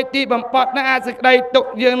là PT bằng bọt nó sự đây tục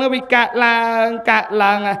dương nó bị cạ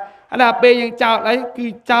làng anh là bây giờ chào đấy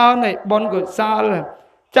cứ chào này bon của sao là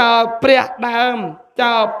chào pre đam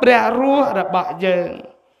chào pre rúa là bỏ giờ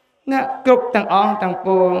nè cục thằng on thằng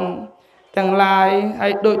buồn thằng lai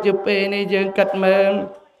hay đội chụp này giờ cật mềm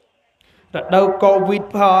đầu Covid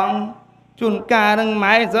phong chun ca nâng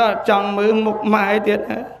máy giờ trong mưa một máy tiệt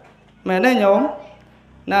mẹ nói nhóm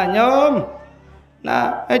nè nhóm nè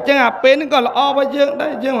chẳng à bên còn là o bao dương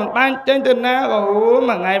đấy dương một ban trên từ na rồi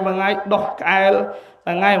mà ngày đọt cài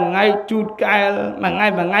mà ngày chụt cài mà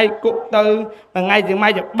ngày cục tư mà ngày thì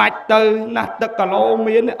mai được bạch tư nè tất cả lô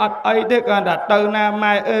miến ọt ấy thế còn đặt tư na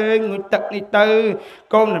mai ơi người tật đi tư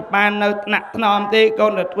con là ban nơi nặng nòm tê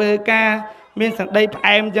con là thuê ca miên sang đây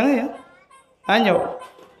em chứ hả hả nhổ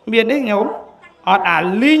miên đấy nhổ ọt à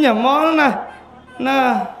ly nhà món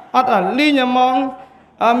nè ọt à ly nhà món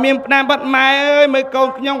miền Nam bắt mai ơi mấy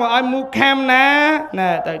con nhông của anh mua cam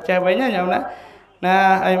nè tự chơi với nhau nhau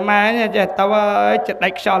nè ai mai nha chơi tao ơi chật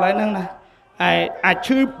đánh so lại nè ai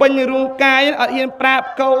chư pin rung cay ở yên prap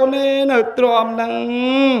câu nè nở tròn nè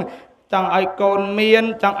chẳng ai con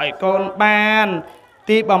miên chẳng ai con ban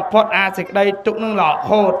thì bằng phật xịt đây tụi nó lọ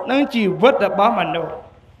hột nó chỉ vứt được bó mà đâu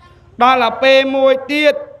đó là p môi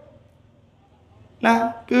tiết nè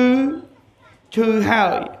cứ chư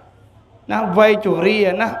hời nó vay chủ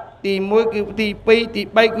rìa nó thì mỗi cái thì pi thì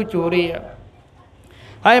bay của chủ rìa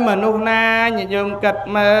hay mà nô na nhà dùng cật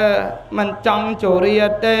mà mình trong chủ rìa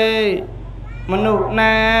tê mà nô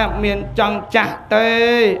na miền trong chả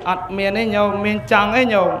tê ọt miền ấy nhau miền trong ấy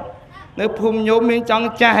nhau nếu phun nhôm miền trong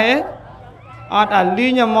chả hết ọt à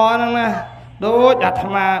ly nhà món nè đôi đặt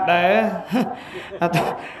mà để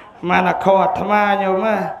mà là kho tham ma nhau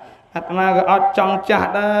mà ọt trong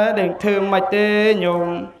chả đó đừng thương mà tê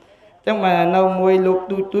nhôm chẳng mà nâu mùi lục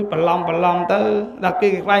tôi bà lòng tới đặc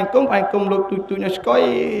kỳ phải cùng lục tôi nó coi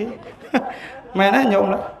mẹ nói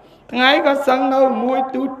nhộn đó thằng ấy có sân đâu mùi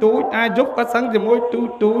tôi ai giúp có sân thì mùi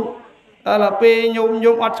tôi đó là bê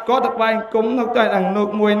nhôm ọt có được vai cùng nó tới đằng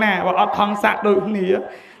nộp mùi nè và ọt thằng sạc đôi nỉ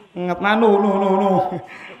ngập má nô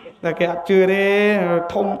là cái chưa đi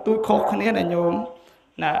thông tôi khó khăn này nhôm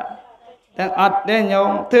nè đang ọt đây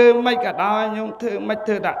nhôm thư mấy cả đó nhôm thư mấy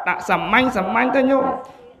thư đã sầm manh tới nhôm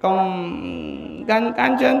còn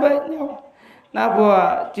gan chân với nhau na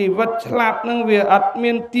vừa chỉ vật slap năng việc ắt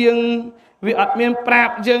miên tiếng việc ắt miên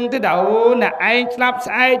prap dương tới đầu nè anh slap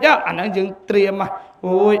sai chứ anh đang dương triềm mà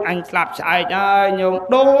ôi anh slap sai cho nhôm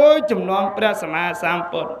đôi chùm non pra sama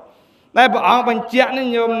samput đây bọn ông bằng chuyện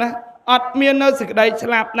nên nhôm nè ắt miên nơi sự đây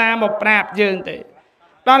slap na một prap dương thì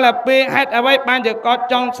đó là pe hết ở đây ban giờ có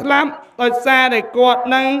trong slap tôi xa để quạt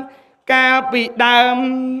năng ca bị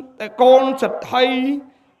đam côn sật thay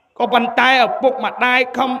có bàn tay ở bụng mà đai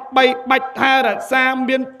không bay bạch tha là xa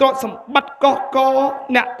miên tội sầm bắt có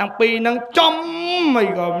nè thằng pi nâng trong mày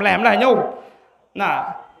gồm làm lại nhau nè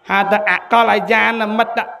hà ta có lại gian là mất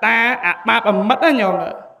ta ba bằng mất đó nhau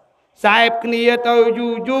nữa sai kia tôi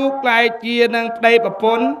du lại chia nâng đây bà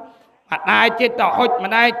bốn mà đai chết tỏ hốt mà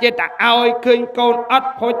đai chết tả oi khơi con ớt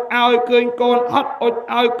hốt oi khơi con hốt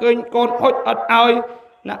oi khơi con hốt oi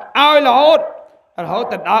nè oi là hốt hốt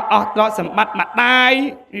từ đó sầm bắt mặt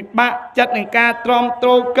đai ba chất này ca trom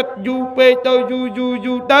trô kịch du pê tôi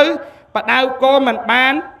du tới và đau cô mình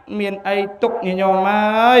bán miền ấy tục như nhau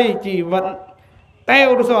mà ơi chỉ vẫn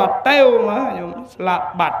teo mà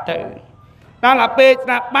là bạt tử đó là pê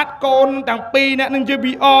là bắt con thằng pi nè nâng chưa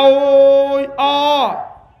bị ôi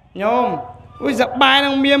nhôm ui giật bài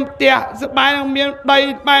năng miên tiệt giật bài năng miên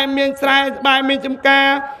đây bài miên sai bài miên chấm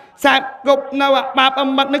ca sạc cục nào ạ bạp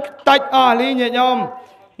âm mất nước tách ly nhờ nhôm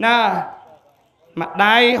nè mặt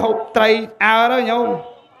đai hộp tray áo đó nhôm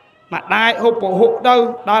mặt đai hộp bộ hộp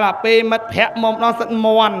đâu đó là pê mất phép mồm nó sẵn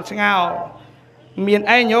mòn ngào miền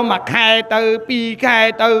ấy nhôm mà khai từ pi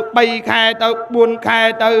khai từ bay khai từ buôn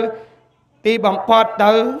khai từ thì bằng phật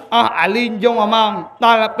từ linh dung mà mong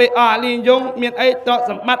đó là pê linh dung miền ấy cho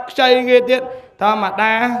sẵn bắt chơi ghê tiết thôi mà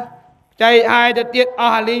đa chơi ai được tiết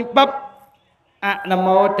linh bắp nam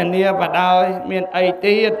mô trần nia và đôi miền ấy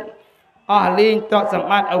tiết linh cho sẵn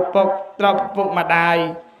bắt ở phục trọc phục mà đài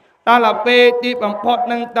đó là pê tí bằng phật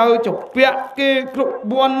nâng tàu chụp vẹt cái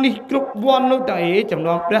cục buôn lúc đấy chấm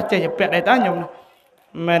đoán rất chơi chụp vẹt đây ta nhom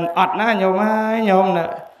mình na nhom nè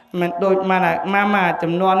mình đôi mà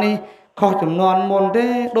chấm đoán đi không chấm đoán môn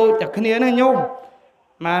thế đôi chặt cái này nhom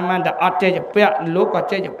mà đã chơi chụp vẹt lúc có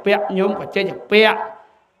chơi chụp vẹt nhom có chơi chụp vẹt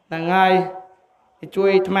là ngay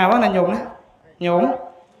chui mà quá là nhom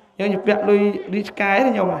chụp vẹt đôi đi cái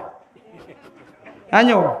đấy nhom à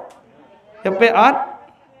nhom chụp vẹt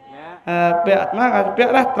bẹt má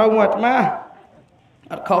bẹt đó trâu ngọt má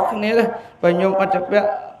khó khăn này vậy nhung ăn chụp bẹt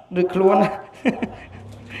được luôn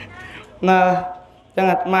nè chẳng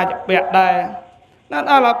hạn mà chụp bẹt đây nó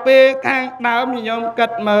đó là pe khang đào như nhung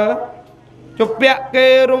cật mở chụp bẹt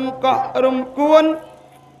kê rum cuốn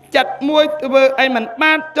chặt muối bơ ấy mình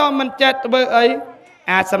ban cho mình chặt bơ ấy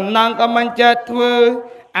sầm nang có mình chặt bơ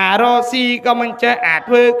รอซีก็มันจะ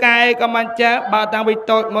ធ្វើកាយក៏មិនចេះបើតាំងពី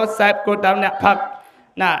តូចមកសែបគាត់ដល់អ្នកផឹក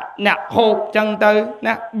ណាអ្នកហូបចឹងទៅ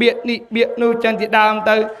ណាបៀកនេះបៀកនោះចឹងជាដើម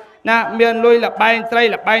ទៅណាមានលុយលបែងស្រី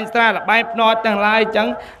លបែងស្រាលបែងភ្នាល់ទាំងឡាយចឹង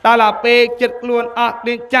ដល់ពេលចិត្តខ្លួនអស់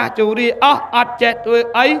នេះចាស់ជរាអត់ចេះធ្វើ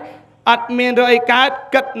អីអត់មានរកអីកើត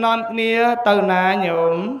គិតនាំគ្នាទៅណាញោ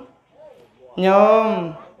ម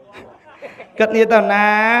គិតនេះទៅណា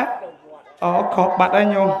អូខុសបាត់ហើយ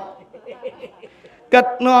ញោមគិត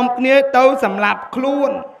នាំគ្នាទៅសម្លាប់ខ្លួ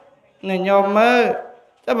នញោមមើល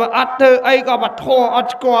តែបើអត់ធ្វើអីក៏បធរអត់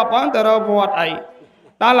ស្គាល់ផងទៅរកវត្តអី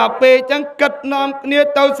ដល់ពេលចឹងគិតនាំគ្នា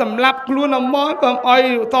ទៅសម្លាប់ខ្លួនអមកុំអុយ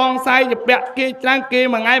តងសាយជាពាក់គេច្រាំងគេ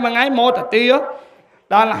មួយថ្ងៃមកទៅទៀត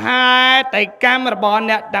ដល់ហើយតែកម្មរបស់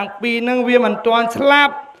អ្នកទាំងពីរនឹងវាមិនទាន់ស្លា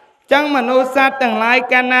ប់ចឹងមនុស្សសត្វទាំងឡាយ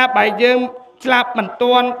កាលណាបើយើងស្លាប់មិន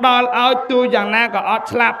ទាន់ដល់ឲ្យទូយ៉ាងណាក៏អត់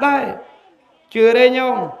ស្លាប់ដែរជឿទេញោ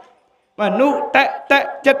មមនុស្សត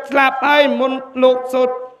ចិត្តស្លាប់ហើយមុនលោកសូ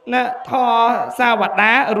ត្រណាធរសាវ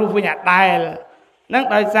តារស់វិញអដែលនឹង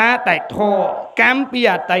ដោយសារតែធរកម្មពី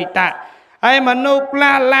អតីតហើយមនុស្សផ្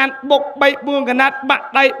លាស់ឡានបុក3 4កណាត់បាក់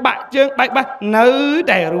ដៃបាក់ជើងបែកបាស់នៅ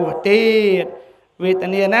តែរស់ទៀតវេទ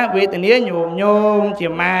នាណាវេទនាញោមជា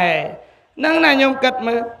ម៉ែនឹងណាញោមគិត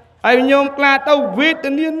មើលហើយញោមខ្លាទៅវេទ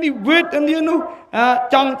នានេះវេទនានោះ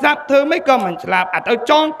ចង់ស្លាប់ធ្វើម៉េចក៏មិនស្លាប់ទៅ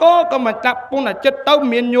ចង់ក៏មិនស្លាប់ពុនតែចិត្តទៅ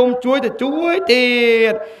មានញោមជួយទៅជួយទៀ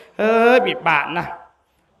តអើយពិបាកណាស់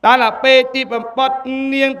ដល់ពេលទីបំផុត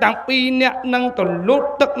នាងទាំងពីរនាក់នឹងទលុត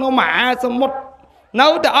ទឹកនៅមហាសមុទ្រនៅ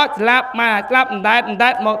តែអត់ស្លាប់មកស្លាប់អណ្ដែ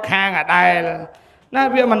តមកខាងអដែលណា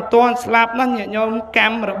វាមិនទាន់ស្លាប់ណាញាតិញោមក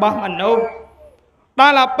ម្មរបស់មនុស្សដ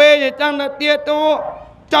ល់ពេលអញ្ចឹងទៅទៀតទៅ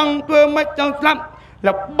ចង់ធ្វើម៉េចចង់ស្លាប់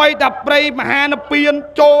ល្បីតែព្រៃមហានិព្វាន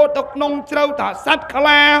ចូលទៅក្នុងជ្រៅថាសត្វខ្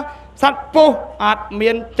លាសត្វពស់អត់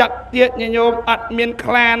មានចឹកទៀតញាតិញោមអត់មាន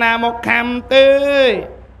ខ្លាណាមកខំទេ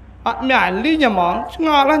អត់មានអាលីញហ្មងឆ្ង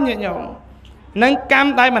ល់ណាស់ញាតិញោមនឹងកម្ម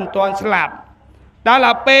ដែលមិនទាន់ស្លាប់ដ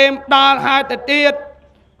ល់ពេលដល់ហើយទៅទៀត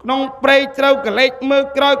ក្នុងព្រៃជ្រៅកលេចមើល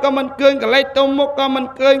ក្រោយក៏មិនឃើញកលេចទៅមុខក៏មិន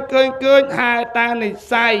ឃើញហើយតានិ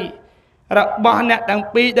ស័យរបស់អ្នកទាំង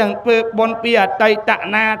ពីរទាំងធ្វើបុណ្យពីអតីត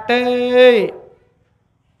ណាទេ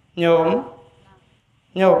ញោម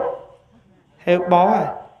ហេបោ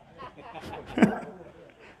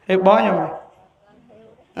ហេបោញោម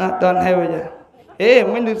អត់ដល់ហេវិញ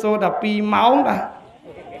មិនទៅសូដល់2 ម៉ោងដែរ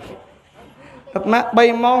អត់មក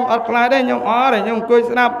3 ម៉ោងអត់ខ្លាចទេញោមអត់ទេញោមអង្គុយ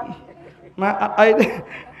ស្ដាប់មកអត់អីទេ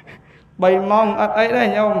3 ម៉ោងអត់អីទេ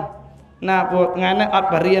ញោមណាព្រោះថ្ងៃនេះអត់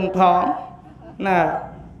បរៀនផងណា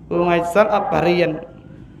ព្រោះថ្ងៃសិលអត់បរៀន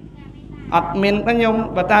អត់មានតែញោម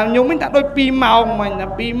បើតាញោមវិញតែដូច2 ម៉ោងមិញតែ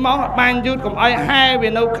2 ម៉ោងអត់បានយូរកុំឲ្យហែវា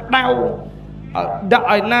នៅក្តៅដាក់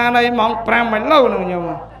ឲ្យណានៃម៉ោង5មិនឡូវហ្នឹងញោម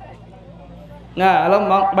ណាឥឡូវ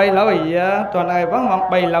ម៉ោង3ឡូវតើហើយបងម៉ោង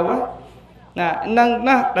3ឡូវណានឹង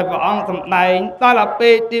ណាដែលព្រះអង្គសម្ដែងដល់ពេ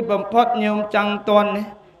លទីបំផុតញោមចង់តន់នេះ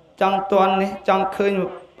ចង់ឃើញ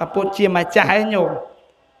ព្រះពុទ្ធជាម្ចាស់ឯង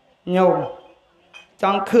ញោមច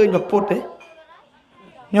ង់ឃើញព្រះពុទ្ធទេ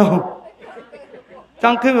ញោមច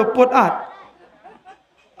ង់ឃើញព្រះពុទ្ធអត់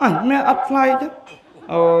មានអត់ថ្លៃទេ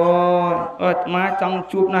អូអត់មកចង់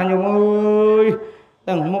ជួបណាញោមអើយ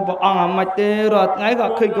ទាំងមុខព្រះអង្គអាម៉េចទេរាល់ថ្ងៃក៏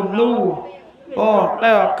ឃើញគំនូអូ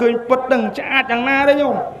តែឃើញពុទ្ធដឹងឆ្អាតយ៉ាងណាទេញោ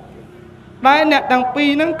មតែអ្នកទាំងពីរ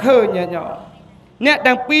ហ្នឹងឃើញញោមអ្នក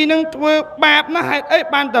ទាំងពីរហ្នឹងធ្វើបាបណាស់ហេតុអី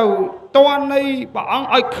បានទៅតន់នៃព្រះអង្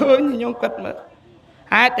គឲ្យឃើញញោមគិតមើល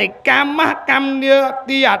ហេតុតែកម្មនា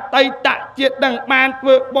ទីអតីតជាតិដឹងបានធ្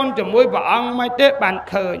វើបុណ្យជាមួយព្រះអង្គមកទេបាន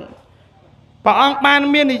ឃើញព្រះអង្គបាន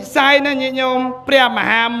មាននិស្ស័យណាញោមព្រះម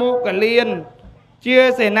ហាមោគលានជា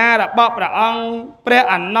សេនារបស់ព្រះអង្គព្រះ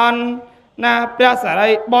អនន្តណាព្រះសា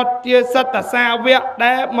រីបុត្រជាសត្វសាវក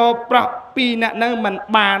ដែលមកប្រោះពីអ្នកនឹងមិន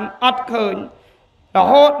បានអត់ឃើញរ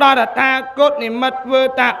ហូតដល់តាគតនិមិត្តធ្វើ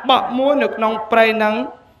តាបោះមួយនៅក្នុងព្រៃនឹង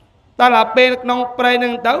ដល់ពេលក្នុងព្រៃនឹ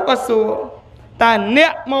ងទៅក៏សួរតើអ្ន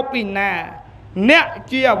កមកពីណាអ្នក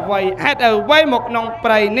ជាអ្វីហេតុអ្វីមកក្នុង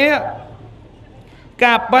ព្រៃនេះ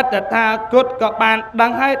ការបិទតាគតក៏បានដឹ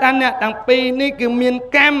ងហើយថាអ្នកទាំងពីរនេះគឺមាន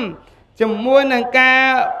កម្មជាមួយនឹងការ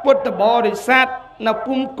ពុទ្ធបរិស័ទនៅ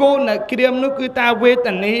ភូមិគោនៅក្រៀមនោះគឺតាវេទ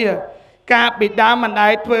នាការបិតាមិនដែ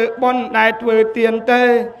លធ្វើបុណ្យមិនដែលធ្វើទានទេ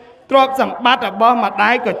ទ្រព្យសម្បត្តិរបស់ម្ដា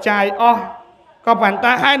យក៏ចាយអស់ក៏ប៉ុន្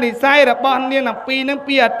តែហើយនិស្ស័យរបស់នាងទាំងពីរនឹង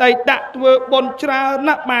ពីអតីតធ្វើបុណ្យច្រើន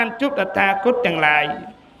ណាស់បានជួបតថាគតទាំងឡាយ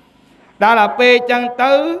ដល់ពេលចឹង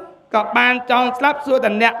ទៅក៏បានចង់ស្លាប់សួរត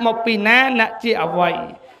អ្នកមកពីណាអ្នកជាអ្វី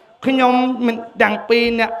ខ្ញុំមិនទាំងពីរ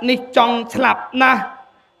អ្នកនេះចង់ស្លាប់ណាស់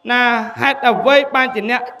ណាហេតុអ្វីបានជា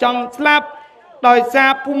អ្នកចង់ស្លាប់ដោយសា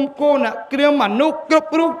រភូមិគោអ្នកគ្រាមមនុស្សគ្រ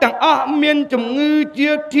ប់រូបទាំងអស់មានជំងឺ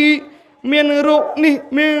ជាទី miền rục nì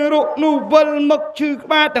miền rục nụ vân mực chư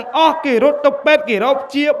ba tầng o kì rốt tục bết kì rốt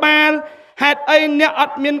chia ba hạt ấy nè ọt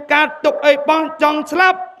miền ca tục ấy bong trong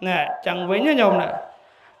slap nè chẳng với nhá nhôm nè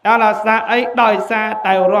đó là xa ấy đòi xa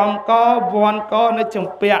tài ròm có von có nó chừng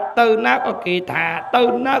bẹ tư nó có kỳ thả tư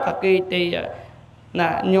nó có kỳ tì nè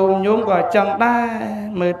nhôm nhôm có chân đá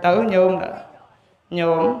mười tử nhôm nè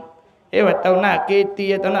nhôm ý mà tao nè kỳ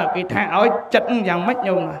tì tao nè kỳ thả ối chất dòng mất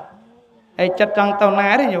nhôm nè ấy chất trong tao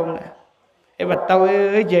ná đấy nhôm nè ý mà tao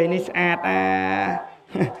ấy về ní sạch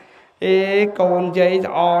ê con dây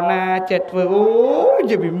giò na chết vừa ố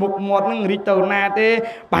giờ bị mục một nó đi tàu na thế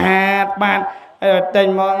bạn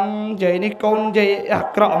tên mong dây ní con dây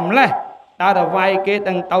cọm lên ta đã vay cái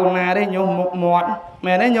tầng tàu na đấy nhôm mục một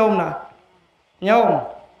mẹ đấy nhôm nè nhôm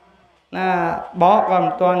nè bỏ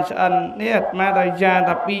còn toàn sân nè mà đời già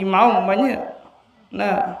tập pi máu mấy nhỉ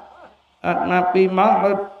nè mà pi máu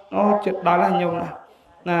nó chết đó là nhôm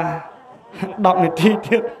nè đọc này chi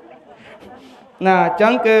tiết nè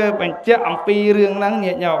chẳng cơ bằng chết ông pi rương nắng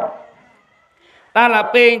nhẹ nhõm ta là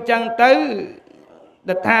pi chẳng tới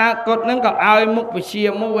để tha cốt nó còn ai mục về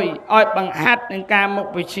chia môi ai bằng hát nên ca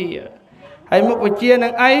mục về chia hay mục về chia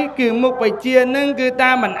nâng ấy cứ mục về chia nâng cứ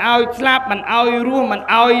ta mình ai slap mình ai rua mình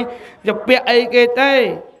ai dập bẹ ấy cái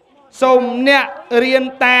tê xôm nè riêng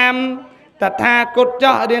tam ta tha cốt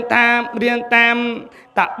cho riêng tam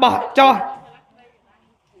ta bỏ cho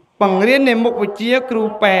bằng riêng này mục về chia cừu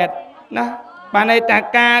pẹt nè bà này ta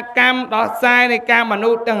ca cam đó sai này ca mà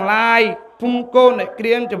nụ tầng lai phung cô này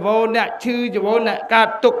kiên cho vô nè chư cho vô nè ca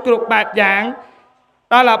tục tục bạc giảng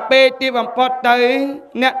đó là bê ti bằng phật tới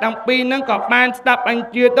nè đằng pi nó có ban stop anh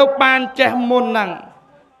chưa tới ban trẻ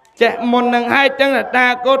môn nằng hai chân là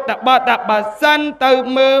ta cô ta bỏ ta bà sân từ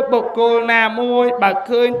mơ bột cô nà môi bà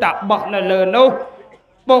khơi ta bỏ là lờ nô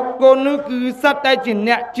bột cô nó cứ sát tay chỉ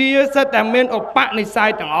nè chia sát tay men ổ bạn này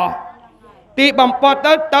sai chẳng ó thì bằng phật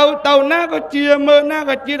tới tàu na có chia mơ na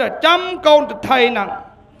có chia là chấm con thầy nè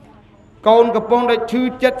con cái phong đây chư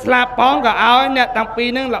chất slap bóng cả áo nè thằng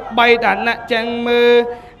pi nó là bay đàn nè chẳng mơ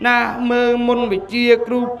na mơ môn bị chia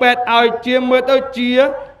cừu pet ao chia mơ tới chia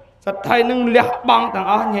sạch thầy nó lẹ bằng thằng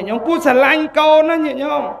ó nhẹ nhõm cú sạch lanh câu nó nhẹ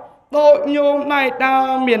nhõm tội nhôm này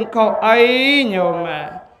ta miền khẩu ấy nhôm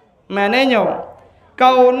mà nè nhôm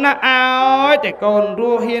câu na áo để con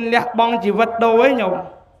rua hiền lẹ bằng chỉ vật đồ ấy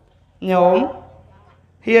nhôm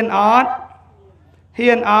hiền ót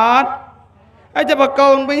ấy cho bà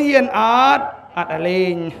con với hiền ót là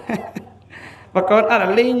linh bà con là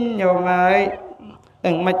linh nhôm ấy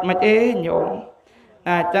đừng mạch ế nhôm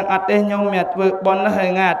chẳng ọt ế nhôm mẹ vượt bọn nó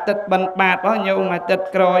hơi ngạt tật bần bạt đó nhôm mà tật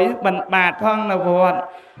còi bần bạt phong là vọt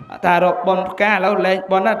thả rộp bọn ca lâu lên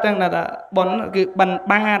bọn nó chẳng là bọn cứ bần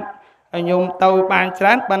bạt nhôm tàu bàn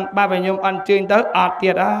chán bần ba về nhôm ăn chơi tới ọt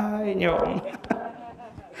tiệt ai nhôm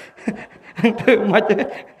từ mà chứ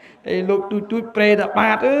lúc tôi pre đã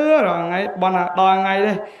ba thứ rồi ngày bọn là đòi ngày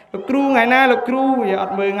đây lúc cru ngày nay lúc cru giờ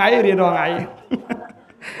 10 ngày thì đòi ngày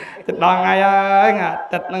đòi ngày ấy ngà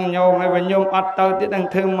tật năng nhôm hay về nhôm ọt tao tiết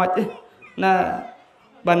năng thương mà chứ nè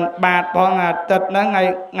bần bạt bọn ngà tật nó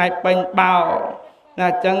ngày bền bào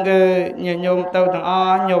là chẳng cứ nhiều nhôm tao thằng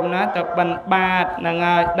o nhôm nó tập bần bạt là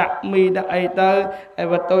ngà đặt mi đặt ấy tơ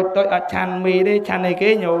và tôi ở chăn mi đi chăn này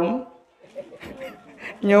cái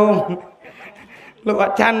nhôm lúc ở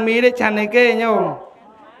chăn mi đấy chăn này kia nhôm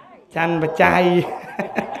chăn và chay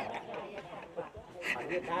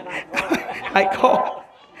ai có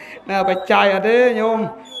nào phải chay ở đấy nhôm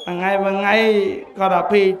ngày có đã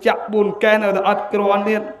phi chặt bùn ken ở đó còn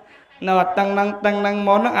đi nào tăng năng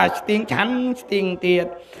món nó tiếng chắn tiếng tiệt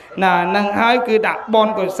là năng hai cứ đặt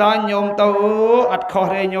bon của sao nhôm tao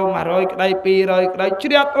khó đây nhôm mà rồi đây pi rồi đây chưa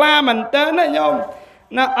la mình tới đấy nhôm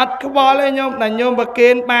nó ắt cái bò lên nhôm là nhôm bậc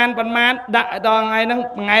kên ban ban man đại đò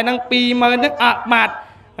ngày năng pi mơ nước mặt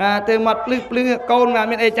từ mặt lư con là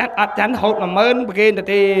miền ấy chắn chắn hột là mơn bậc kên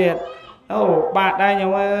thì bạn đây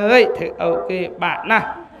nhôm ơi thử ok bạn nè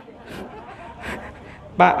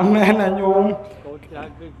bạn mẹ là nhôm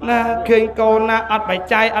nè khi con nè phải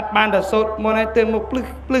chay ban là sốt môn này từ một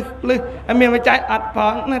lư em miền phải chay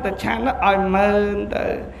phẳng nè từ chán nó ỏi mơn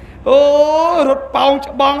rút bong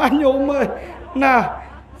cho bong anh nhôm ơi nè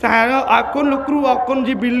sao nó con lúc ru con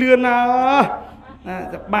gì bị lừa à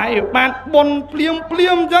bài ban bon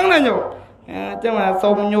pliêm chẳng là nhổ chứ mà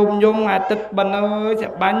xôm nhôm mà tịch bần ơi sẽ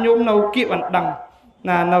bán nhôm nấu kia ẩn đằng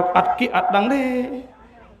là nấu kia ẩn đằng thế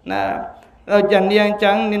nè rồi dần đi anh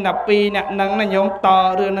chẳng nên là pi nè nắng là nhôm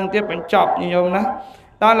to rồi nâng tiếp bánh chọc như nhôm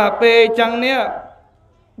đó là pi chẳng nè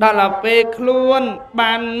đó là pi luôn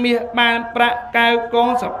ban bạc cao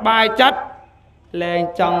con sập bài chất lên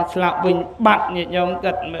trong slap bình bát nhẹ nhõm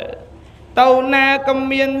gật mở tàu na cầm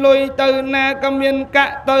miên lùi tàu na cầm miên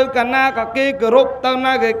cạ tàu cả na có kia group tàu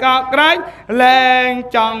na cái có cái lên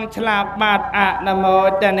trong slap bát nam mô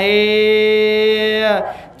tần ni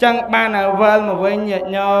chẳng ban ở vân mà với nhiệt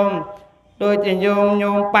nhôm đôi chị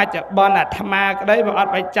nhôm ba chợ bon là tham ma cái đấy mà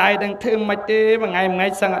phải chạy đang thương mà chứ mà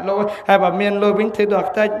ngày sang lôi hay bà miên lôi vĩnh thư được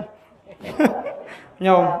thôi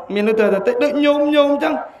nhôm miên lôi từ tới được nhôm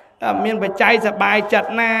chăng miên phải chạy sẽ bài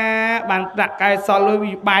chặt na bàn đặt cái so lôi bị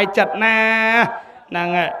bài chặt na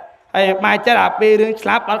nè hay bài chặt là bê đương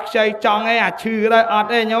slap bắt chơi chong ấy chư đây ọt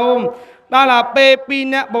đây nhôm đó là bê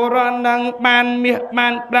pin nè bồ ran đang bàn miệt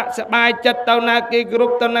bàn đặt sẽ bài chặt tao na cái group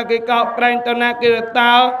tao na cái cọ canh tao na cái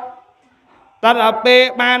tao đó là bê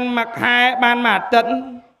bàn mặc hai bàn mà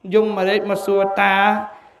tận dùng mà đấy mà xua ta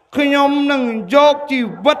khi nhôm nâng dốc chỉ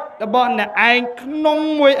vất bọn này anh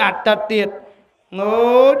không mùi tật tiệt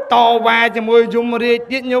ngô to và cho mùi dùng mà đi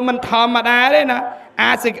tiết nhôm mình thầm mà đá đấy nè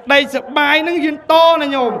sẽ đây sẽ bài nâng duyên to nè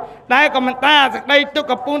nhôm đây còn mình ta sẽ đây tôi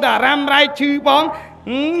gặp buông ta ram rai chư bóng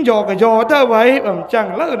dồ cả dồ thơ vậy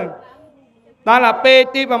chẳng lỡ nè đó là bê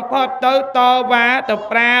tí bằng phó tới to và tập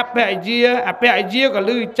ra bẹ dìa có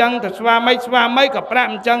lưu chân tập xoa mấy có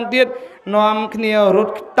prạm chân tiết nòm khniêu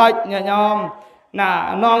rút tạch nhà nhòm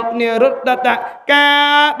nà nòm khniêu rút tạch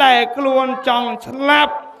ca đại luôn trong slap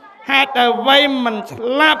hai tờ vây mình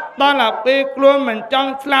slap đó là bê luôn mình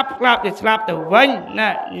trong slap thì slap tờ vây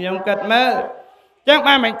nè nhung cật mơ chẳng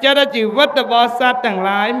ai mình chơi đó chỉ vất tờ bò sát tầng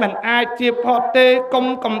lái mình ai chia phó tê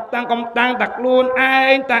công tăng đặt luôn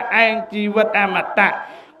ai ta anh chỉ vất mà tạ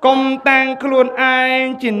công tăng luôn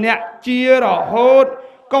ai chỉ nhẹ chia rõ hốt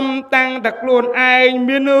công tăng đặt luôn ai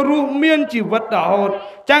miên ru miên chỉ vất rõ hốt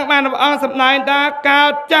chẳng bạn ông sập này ta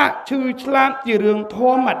cao chắc chư slap chỉ đường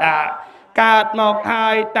thua mà đã cát mọc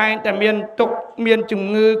hai tayแต่មានទុកមានជំ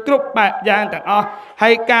ងឺគ្រប់បែបយ៉ាងទាំងអស់ហើ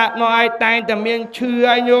យកាតមកឲ្យតែតែមានឈឺ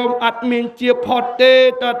ឲ្យញោមអត់មានជាផុតទេ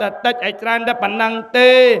តតែតិចឲ្យច្រើនតែប៉ុណ្ណឹង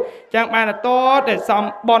ទេចឹងបានតតែសំ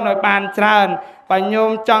បនឲ្យបានច្រើនបើញោ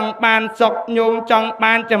មចង់បានសុខញោមចង់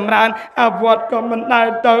បានចម្រើនអវត្តក៏មិនដែល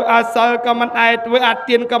ទៅអសិលក៏មិនដែលធ្វើអ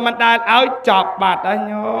ទានក៏មិនដែលឲ្យចប់បាត់ហើយ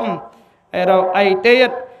ញោមហើយរកអីទៀ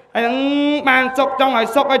តហើយបានសុកចង់ឲ្យ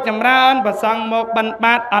សុកឲ្យចម្រើនប្រសងមកបិណ្ឌ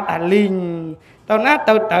បាតអត់អាលីងទៅណា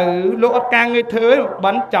ទៅលោកអត់ការងារធ្វើ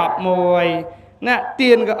បិណ្ឌចប់មួយណា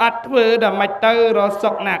ទៀនក៏អត់ធ្វើដល់មិនទៅរកសុ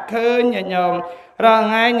កណាឃើញញោមរង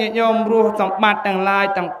ថ្ងៃញោមរស់សម្បត្តិទាំងឡាយ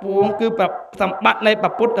ទាំងពួងគឺសម្បត្តិនៃ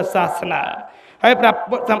ពុទ្ធសាសនាហើយ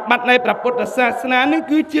សម្បត្តិនៃពុទ្ធសាសនានេះ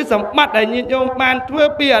គឺជាសម្បត្តិដែលញោមបានធ្វើ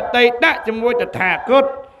ពីអតីតជាមួយតថាគត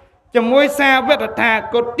ជាមួយសាវកតថា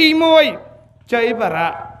គតទី1ជ័យប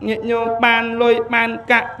រៈញាតិញោមបានលុយបាន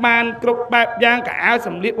កាក់បានគ្រប់បែបយ៉ាងកៅអៅស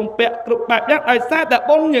ម្លៀកបំពាក់គ្រប់បែបយ៉ាងដោយសារតែ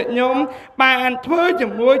បុណ្យញាតិញោមបានធ្វើជា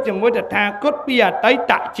មួយតថាគតពីអតី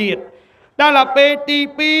តជាតិដល់ទៅពេលទី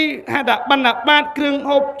2ហៅថាបណ្ឌបាតគ្រឿង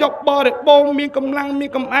ហូបចុកបរិបូរមានកម្លាំងមាន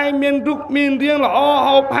កំឯងមានរូបមានរាងល្អ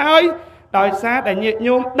ហូបហើយដោយសារតែញាតិ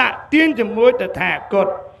ញោមដាក់ទានជាមួយតថាគត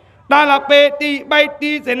ដល់ទៅពេលទី3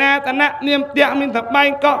ទីសេនាសនៈនាមផ្ទះមានសម្បែង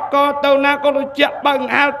កក់កទៅណាក៏លជាបើក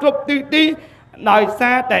ហាលគ្រប់ទីដោយ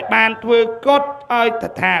សារតែបានធ្វើកត់ឲ្យត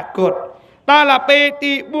ថាគតដល់ទៅពេល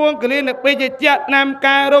ទី4កលិនពេជ្ជៈនាម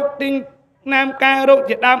ការរោគទិញនាមការរោគ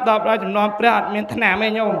ជាដើមដល់ដល់ចំណោមព្រះអត់មានថ្នាំទេ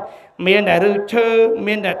ញោមមានតែឬឈើ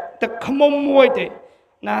មានតែទឹកខ្មុំមួយទេ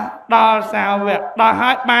ណាដល់សាវកដល់ហើ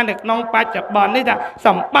យបាននៅក្នុងបច្ចុប្បន្ននេះថាស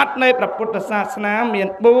ម្បត្តិនៃព្រះពុទ្ធសាសនាមាន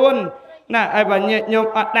4ណាហើយបើញាតិញោម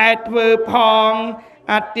អត់ដែលធ្វើផង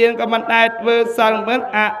អត់ទៀនក៏មិនដែលធ្វើសិលមិន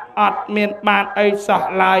អត់មានបានអីសោះ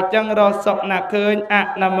ឡើយចឹងរកសុខណាឃើញអ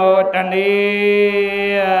នុមោទនី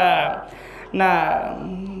ណា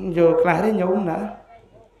យកខ្លះទេញោមណា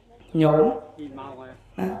ញោម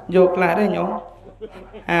ណាយកខ្លះទេញោម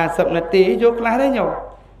50នាទីយកខ្លះទេញោ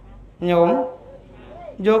ម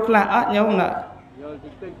យកខ្លះអត់ញោមណា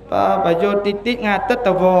បើយកតិចងាទឹកត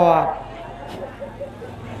វត្ត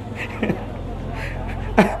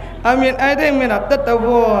អត់មានអីទេមានតែទឹកទៅវ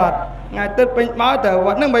ត្តថ្ងៃទឹកពេញបោទៅវ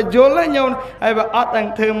ត្តនឹងបើយល់ញោមហើយបើអត់ដឹង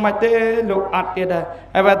ធ្វើមិនទេលោកអត់ទៀត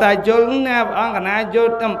ហើយបើតែយល់ណាព្រះអង្គកណាយ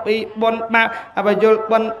ល់អំពីបុណ្យបាបហើយបើយល់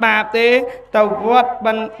បុណ្យបាបទេទៅវត្ត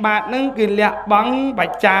បុណ្យបាបនឹងគឺលះបង់ប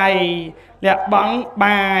ច្ច័យលះបង់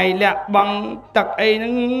បាយលះបង់ទឹកអីហ្នឹ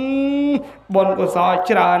ងបុណ្យកុសល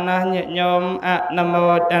ច្រើនណាស់ញាតិញោមអនុមោ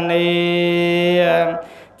ទនី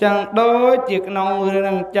ចឹងដូចជាក្នុង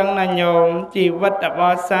រឿងចឹងណាញោមជីវិតរប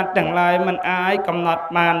ស់សត្វទាំងឡាយមិនអាចកំណត់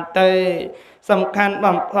បានទេសំខាន់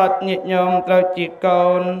បំផុតញាតិញោមត្រូវជាកូ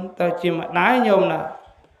នត្រូវជាម្ដាយញោមណា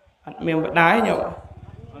អត់មានម្ដាយញោម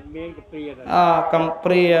អត់មានកំព្រាកំ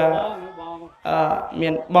ព្រាមា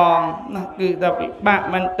នបងណាគឺតែពិបាក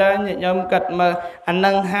មែនតើញាតិញោមគិតមើលអា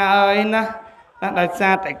នឹងហើយណា ដោយសា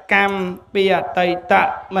រតែកម្មពីអតីត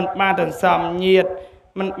មិនបានសន្សំញាត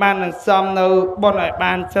មិនបានសន្សំនៅបុណ្យឲ្យ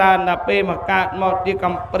បានច្រើនដល់ពេលមកកើតមកជា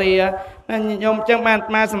កំព្រាណាញោមចឹងបាន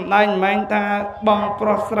អាសម្ដែងមិនមែនថាបងប្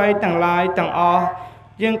រុសស្រីទាំងឡាយទាំងអស់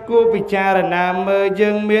យើងគួរពិចារណាមើលយើ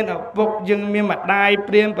ងមានឪពុកយើងមានម្ដាយ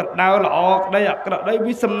ព្រានប្រដៅល្អក្តីអាក្រក់ក្តី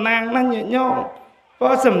វាសំណាងណាញោមព្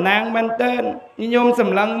រោះសំណាងមែនតើញោមស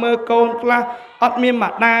ម្លឹងមើលកូនខ្លះអត់មាន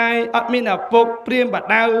ម្ដាយអត់មានឪពុកព្រានប្រ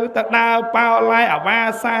ដៅទៅដើរប៉ោឡាយអាវ៉ា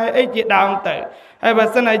ខ្សែអីជាដើមទៅហើយបើ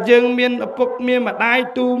សិនតែយើងមានឪពុកមានម្ដាយ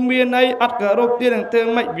ទូមានអីអត់គោរពទៀតនឹងធ្វើ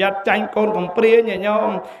ម៉េចប្រយ័ត្នចាញ់កូនកំព្រាញញោម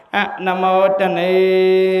អនមោទនី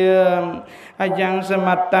អាយ៉ាងសម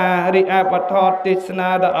ត្តារិអបថតទេសនា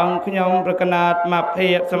ដល់អង្គខ្ញុំប្រកណាតមកភា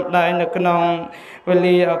ពសម្ដែងនៅក្នុងវេ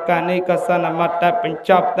លាឱកាសនេះក៏សន្មតតែបញ្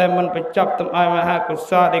ចប់តែមិនបញ្ចប់ទំឲ្យមហាកុ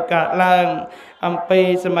សលដែលកើតឡើងអំពី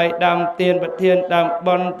សម័យដើមទានប្រធានដើម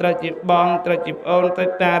បុណ្យត្រូវជាបងត្រូវជាប្អូនត្រូវ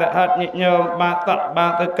តារហិតញាតិញោមបាតបា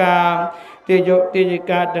តកាទាយុទាយិ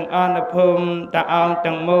កាទាំងអស់នៅភូមិតាអង្គ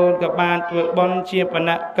ទាំងមូលក៏បានធ្វើបុណ្យជាបណ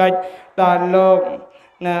កិច្ចដល់លោក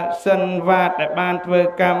ណាសិនវត្តដែលបានធ្វើ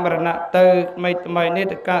កម្មរណៈទៅថ្មីនេះ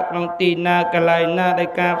ទៅកើតក្នុងទីណាកន្លែងណាដែល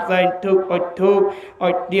ការផ្សេងធូបអុជធូបអុ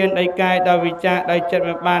ជទៀនដោយកាយដោយវិចារដោយចិត្ត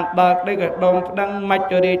មិនបានបើកដូចក៏ដុំប្តឹងមច្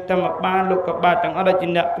ចរីធម្មបានលោកក៏បាទទាំងអស់ដែលជា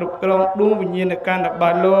អ្នកគ្រប់គ្រងដួងវិញ្ញាណកម្មរប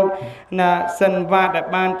ស់លោកណាសិនវត្តដែល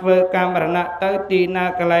បានធ្វើកម្មរណៈទៅទីណា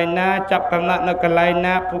កន្លែងណាចាប់កំណត់នៅកន្លែង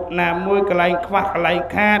ណាពុកណាមួយកន្លែងខ្វះកន្លែង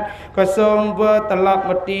ខាតក៏សូមធ្វើត្រឡប់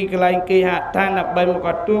មកទីកន្លែងគេហដ្ឋានដើម្បីមក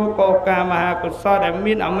ទទួលកោការមហាកុសលដែល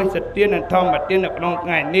មានអមិសទាននិងធម្មទាននៅក្នុងថ្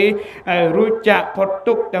ងៃនេះហើយរួចចាកផុត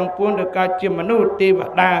ទុកទាំងពួងទៅកើតជាមនុស្សទេវ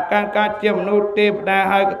តាការកើតជាមនុស្សទេវតា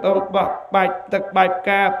ហើយក៏ต้องបោះបាច់ទឹកបាច់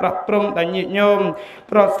ការប្រោះព្រំដល់ញាតិញោម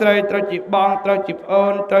ប្រុសស្រីត្រូវជាបងត្រូវជាប្អូ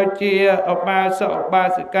នត្រូវជាឧបាសកឧបា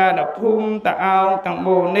សិកានៅភូមិតាអោងទាំង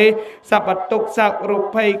មូលនេះសពតុកសោករូប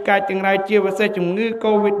ភ័យកាយចង្រៃជាពិសេសជំងឺ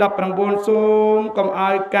COVID-19 សូមកុំ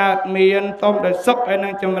ឲ្យកើតមានសូមដោយសុខឲ្យនឹ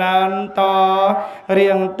ងចម្រើនតរៀ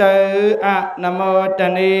ងទៅអនមោទ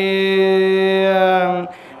នី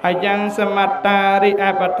អាយ៉ាងសមត្តារិអ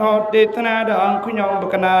បថតទេសនាដល់អង្គខ្ញុំប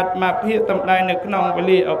កណាតមកភាពតំដែងនៅក្នុងវេ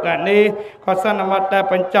លាឱកាសនេះក៏សន្មតតែ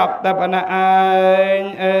បញ្ចប់តែបណ្ណាឯង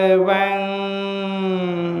អេវ៉ាំង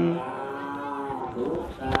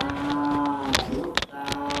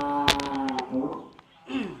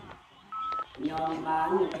ញោមបា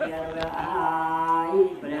នជាអាយ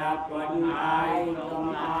ព្រះគុណអាយគុំ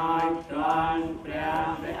អាយត្រង់ព្រះ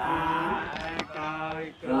ព្រះអាកាយ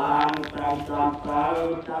ត្រង់ប្រសពទៅ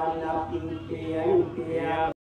ដល់ពីទៀង